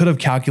 you could have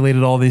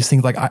calculated all these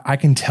things. Like I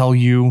can tell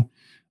you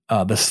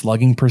the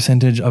slugging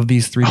percentage of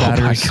these 3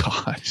 batters.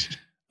 Oh my gosh.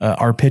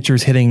 Our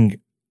pitcher's hitting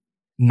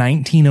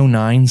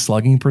 1909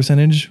 slugging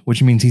percentage,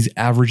 which means he's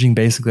averaging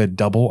basically a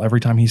double every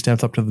time he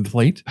steps up to the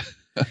plate,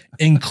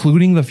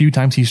 including the few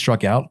times he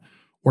struck out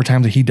or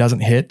times that he doesn't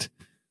hit,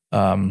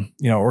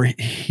 or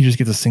he just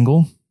gets a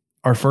single.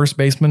 Our first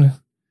baseman,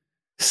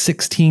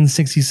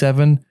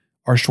 1667.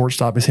 Our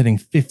shortstop is hitting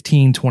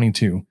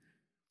 1522.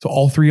 So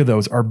all 3 of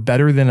those are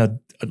better than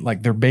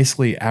they're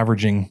basically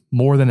averaging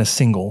more than a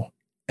single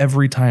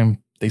every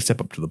time they step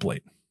up to the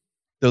plate.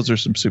 Those are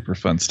some super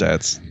fun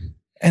stats.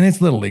 And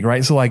it's Little League,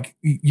 right? So like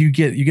you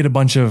get a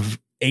bunch of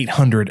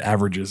 800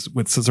 averages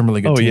with some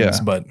really good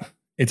teams, but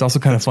it's also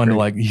kind of fun to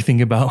like, you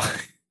think about,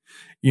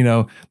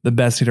 the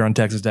best hitter on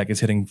Texas Tech is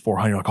hitting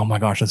 400. Like, oh my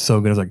gosh, that's so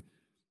good. It's like,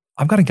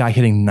 I've got a guy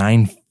hitting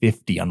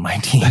 950 on my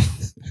team.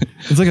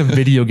 It's like a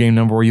video game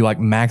number where you like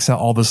max out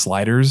all the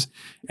sliders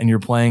and you're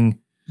playing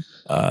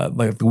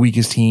like the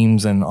weakest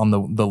teams and on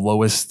the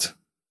lowest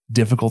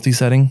difficulty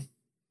setting.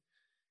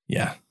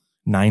 Yeah,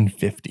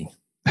 950.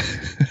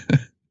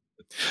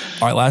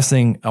 All right, last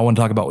thing I want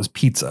to talk about was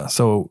pizza.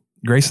 So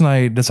Grace and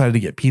I decided to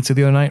get pizza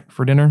the other night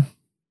for dinner.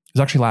 It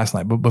was actually last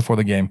night, but before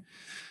the game.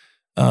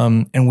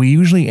 And we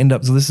usually end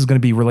up, so this is going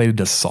to be related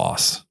to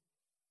sauce.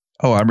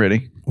 Oh, I'm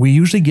ready. We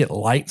usually get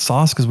light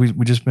sauce because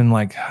we just been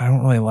like,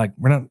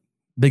 we're not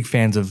big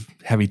fans of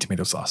heavy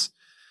tomato sauce.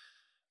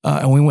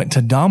 And we went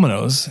to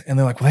Domino's and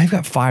they're like, well, they've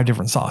got 5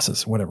 different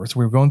sauces, whatever. So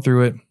we were going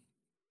through it.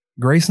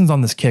 Grayson's on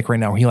this kick right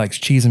now where he likes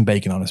cheese and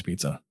bacon on his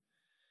pizza.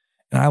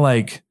 And I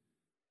like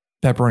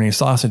pepperoni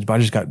sausage, but I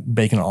just got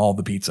bacon on all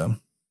the pizza.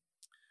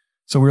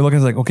 So we were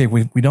looking like, okay,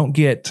 we don't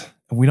get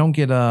the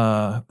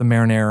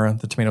marinara,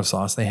 the tomato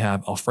sauce. They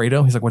have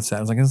Alfredo. He's like, what's that? I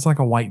was like, it's like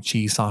a white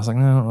cheese sauce. Like,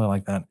 no, I don't really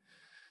like that.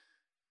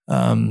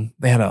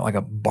 They had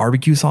a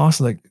barbecue sauce.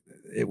 Like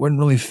it wouldn't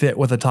really fit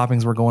what the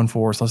toppings we're going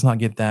for. So let's not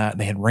get that.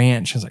 They had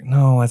ranch. I was like,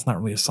 no, that's not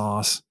really a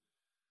sauce.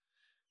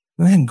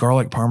 Then they had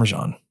garlic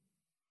Parmesan.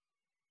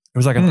 It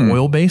was like an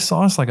oil-based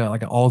sauce, like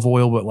an olive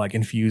oil, but like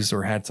infused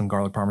or had some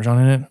garlic Parmesan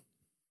in it.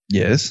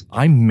 Yes.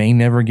 I may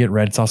never get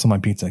red sauce on my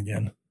pizza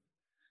again.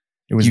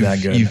 It was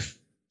that good.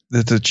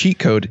 That's a cheat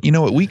code. You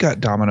know what? We got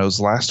Domino's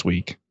last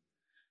week.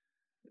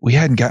 We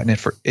hadn't gotten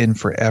it in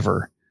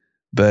forever,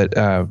 but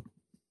it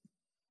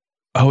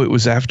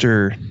was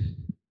after.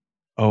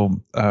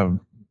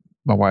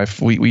 My wife.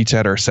 We each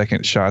had our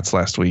second shots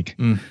last week,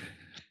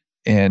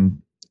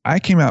 and I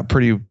came out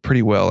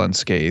pretty well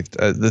unscathed.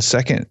 The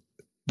second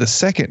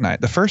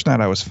night, the first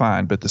night I was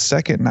fine, but the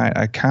second night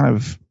I kind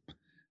of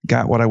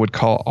got what I would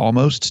call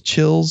almost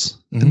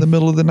chills in the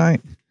middle of the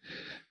night.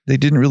 They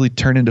didn't really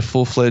turn into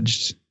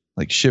full-fledged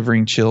like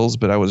shivering chills,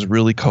 but I was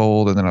really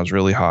cold and then I was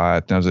really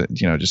hot. And I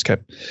was, just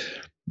kept,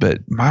 but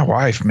my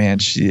wife, man,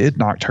 it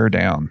knocked her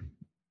down.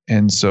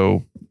 And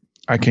so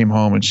I came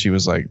home and she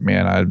was like,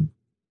 man,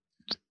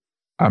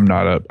 I'm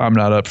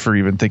not up for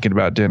even thinking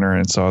about dinner.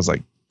 And so I was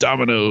like,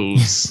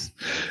 Domino's.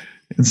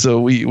 And so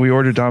we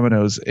ordered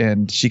Domino's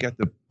and she got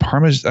the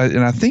Parmesan.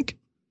 And I think,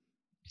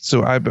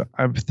 so I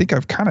think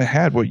I've kind of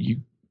had what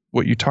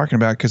you're talking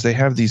about, because they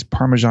have these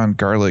Parmesan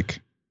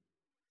garlic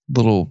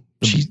little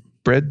cheese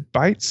bread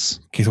bites.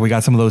 Okay, so we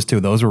got some of those too.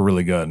 Those were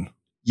really good.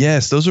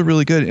 Yes, those are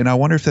really good. And I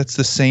wonder if that's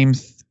the same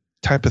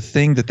type of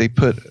thing that they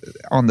put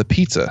on the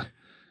pizza.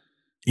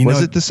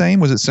 Was it the same?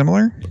 Was it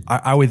similar?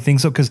 I would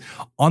think so, because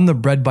on the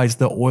bread bites,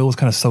 the oil is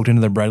kind of soaked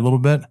into the bread a little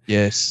bit.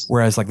 Yes.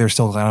 Whereas like there's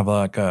still kind of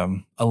like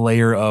a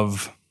layer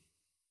of,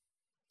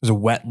 there's a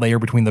wet layer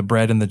between the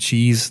bread and the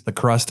cheese, the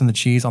crust and the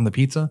cheese on the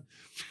pizza.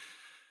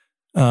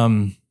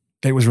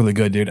 It was really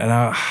good, dude. And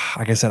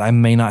like I said, I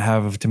may not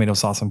have tomato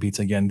sauce on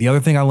pizza again. The other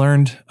thing I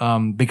learned,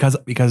 because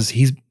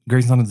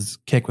Grayson's on this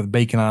kick with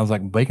bacon, I was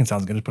like, bacon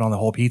sounds good. Just put on the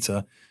whole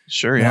pizza.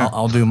 Sure, yeah.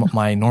 I'll do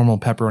my normal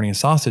pepperoni and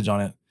sausage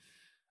on it.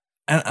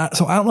 And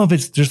so I don't know if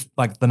it's just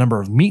like the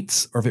number of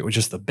meats, or if it was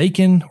just the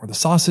bacon or the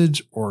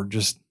sausage, or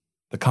just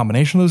the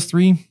combination of those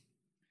three.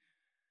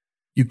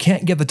 You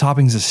can't get the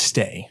toppings to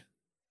stay,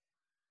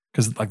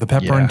 because like the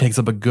pepperoni takes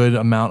up a good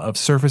amount of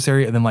surface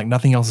area, and then like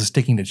nothing else is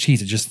sticking to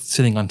cheese. It's just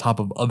sitting on top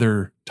of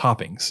other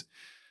toppings.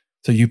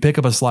 So you pick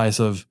up a slice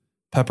of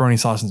pepperoni,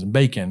 sausage, and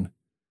bacon.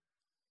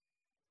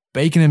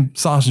 Bacon and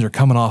sausage are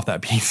coming off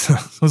that pizza.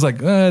 So I was like,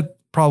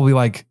 probably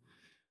like,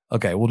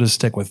 okay, we'll just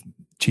stick with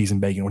cheese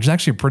and bacon, which is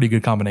actually a pretty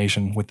good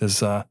combination with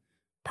this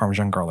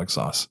Parmesan garlic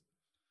sauce.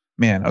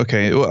 Man,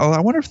 okay. Well, I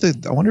wonder if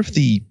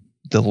the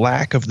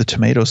lack of the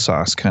tomato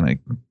sauce kind of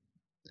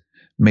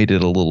made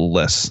it a little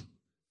less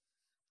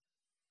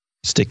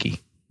sticky,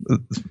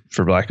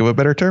 for lack of a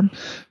better term.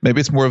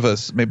 Maybe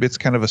it's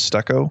kind of a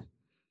stucco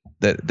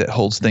that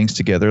holds things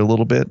together a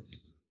little bit.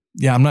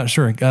 Yeah, I'm not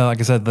sure.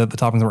 Like I said, the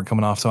toppings weren't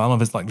coming off, so I don't know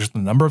if it's like just the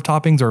number of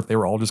toppings, or if they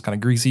were all just kind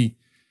of greasy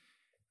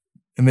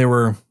and they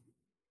were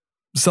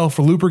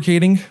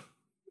self-lubricating,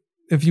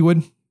 if you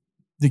would,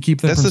 to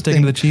keep them from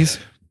sticking to the cheese.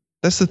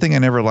 That's the thing I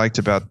never liked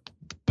about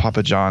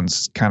Papa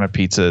John's kind of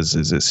pizzas,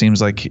 is it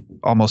seems like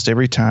almost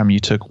every time you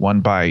took one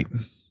bite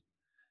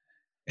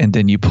and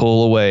then you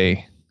pull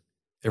away,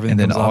 everything,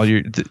 and then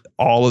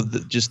all of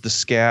the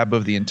scab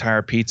of the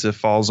entire pizza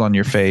falls on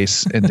your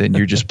face, and then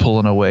you're just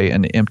pulling away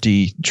an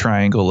empty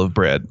triangle of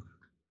bread.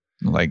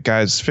 Like,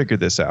 guys, figure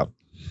this out.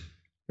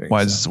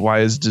 Why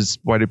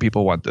do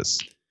people want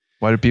this?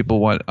 Why do people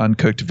want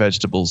uncooked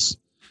vegetables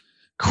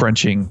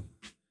crunching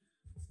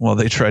while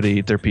they try to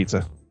eat their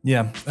pizza?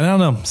 Yeah, I don't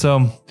know.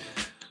 So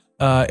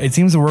it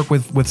seems to work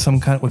with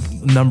some kind with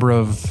number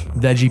of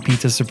veggie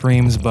pizza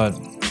supremes, but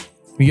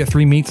when you get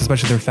 3 meats,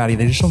 especially if they're fatty,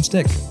 they just don't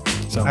stick.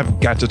 So I've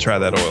got to try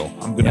that oil.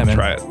 I'm going to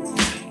try it.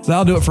 So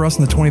that'll do it for us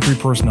on the 23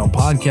 Personnel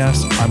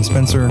Podcast. I'm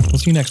Spencer. We'll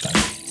see you next time.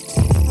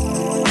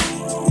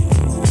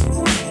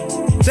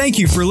 Thank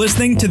you for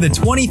listening to the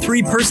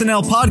 23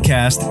 Personnel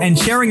Podcast and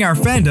sharing our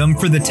fandom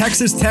for the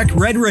Texas Tech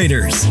Red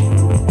Raiders.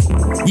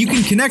 You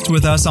can connect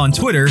with us on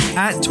Twitter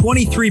at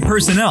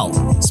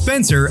 23personnel,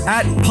 Spencer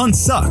at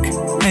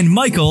PuntSuck, and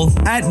Michael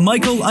at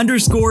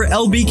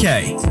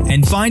Michael_LBK,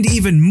 and find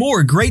even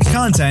more great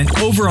content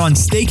over on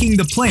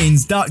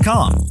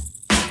StakingThePlains.com.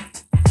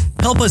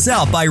 Help us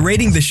out by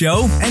rating the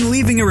show and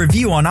leaving a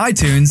review on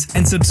iTunes,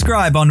 and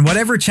subscribe on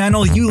whatever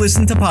channel you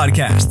listen to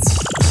podcasts.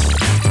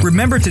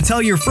 Remember to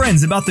tell your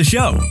friends about the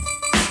show.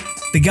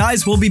 The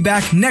guys will be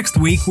back next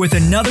week with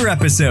another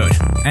episode.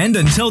 And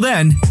until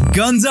then,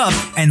 guns up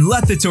and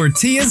let the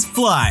tortillas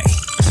fly.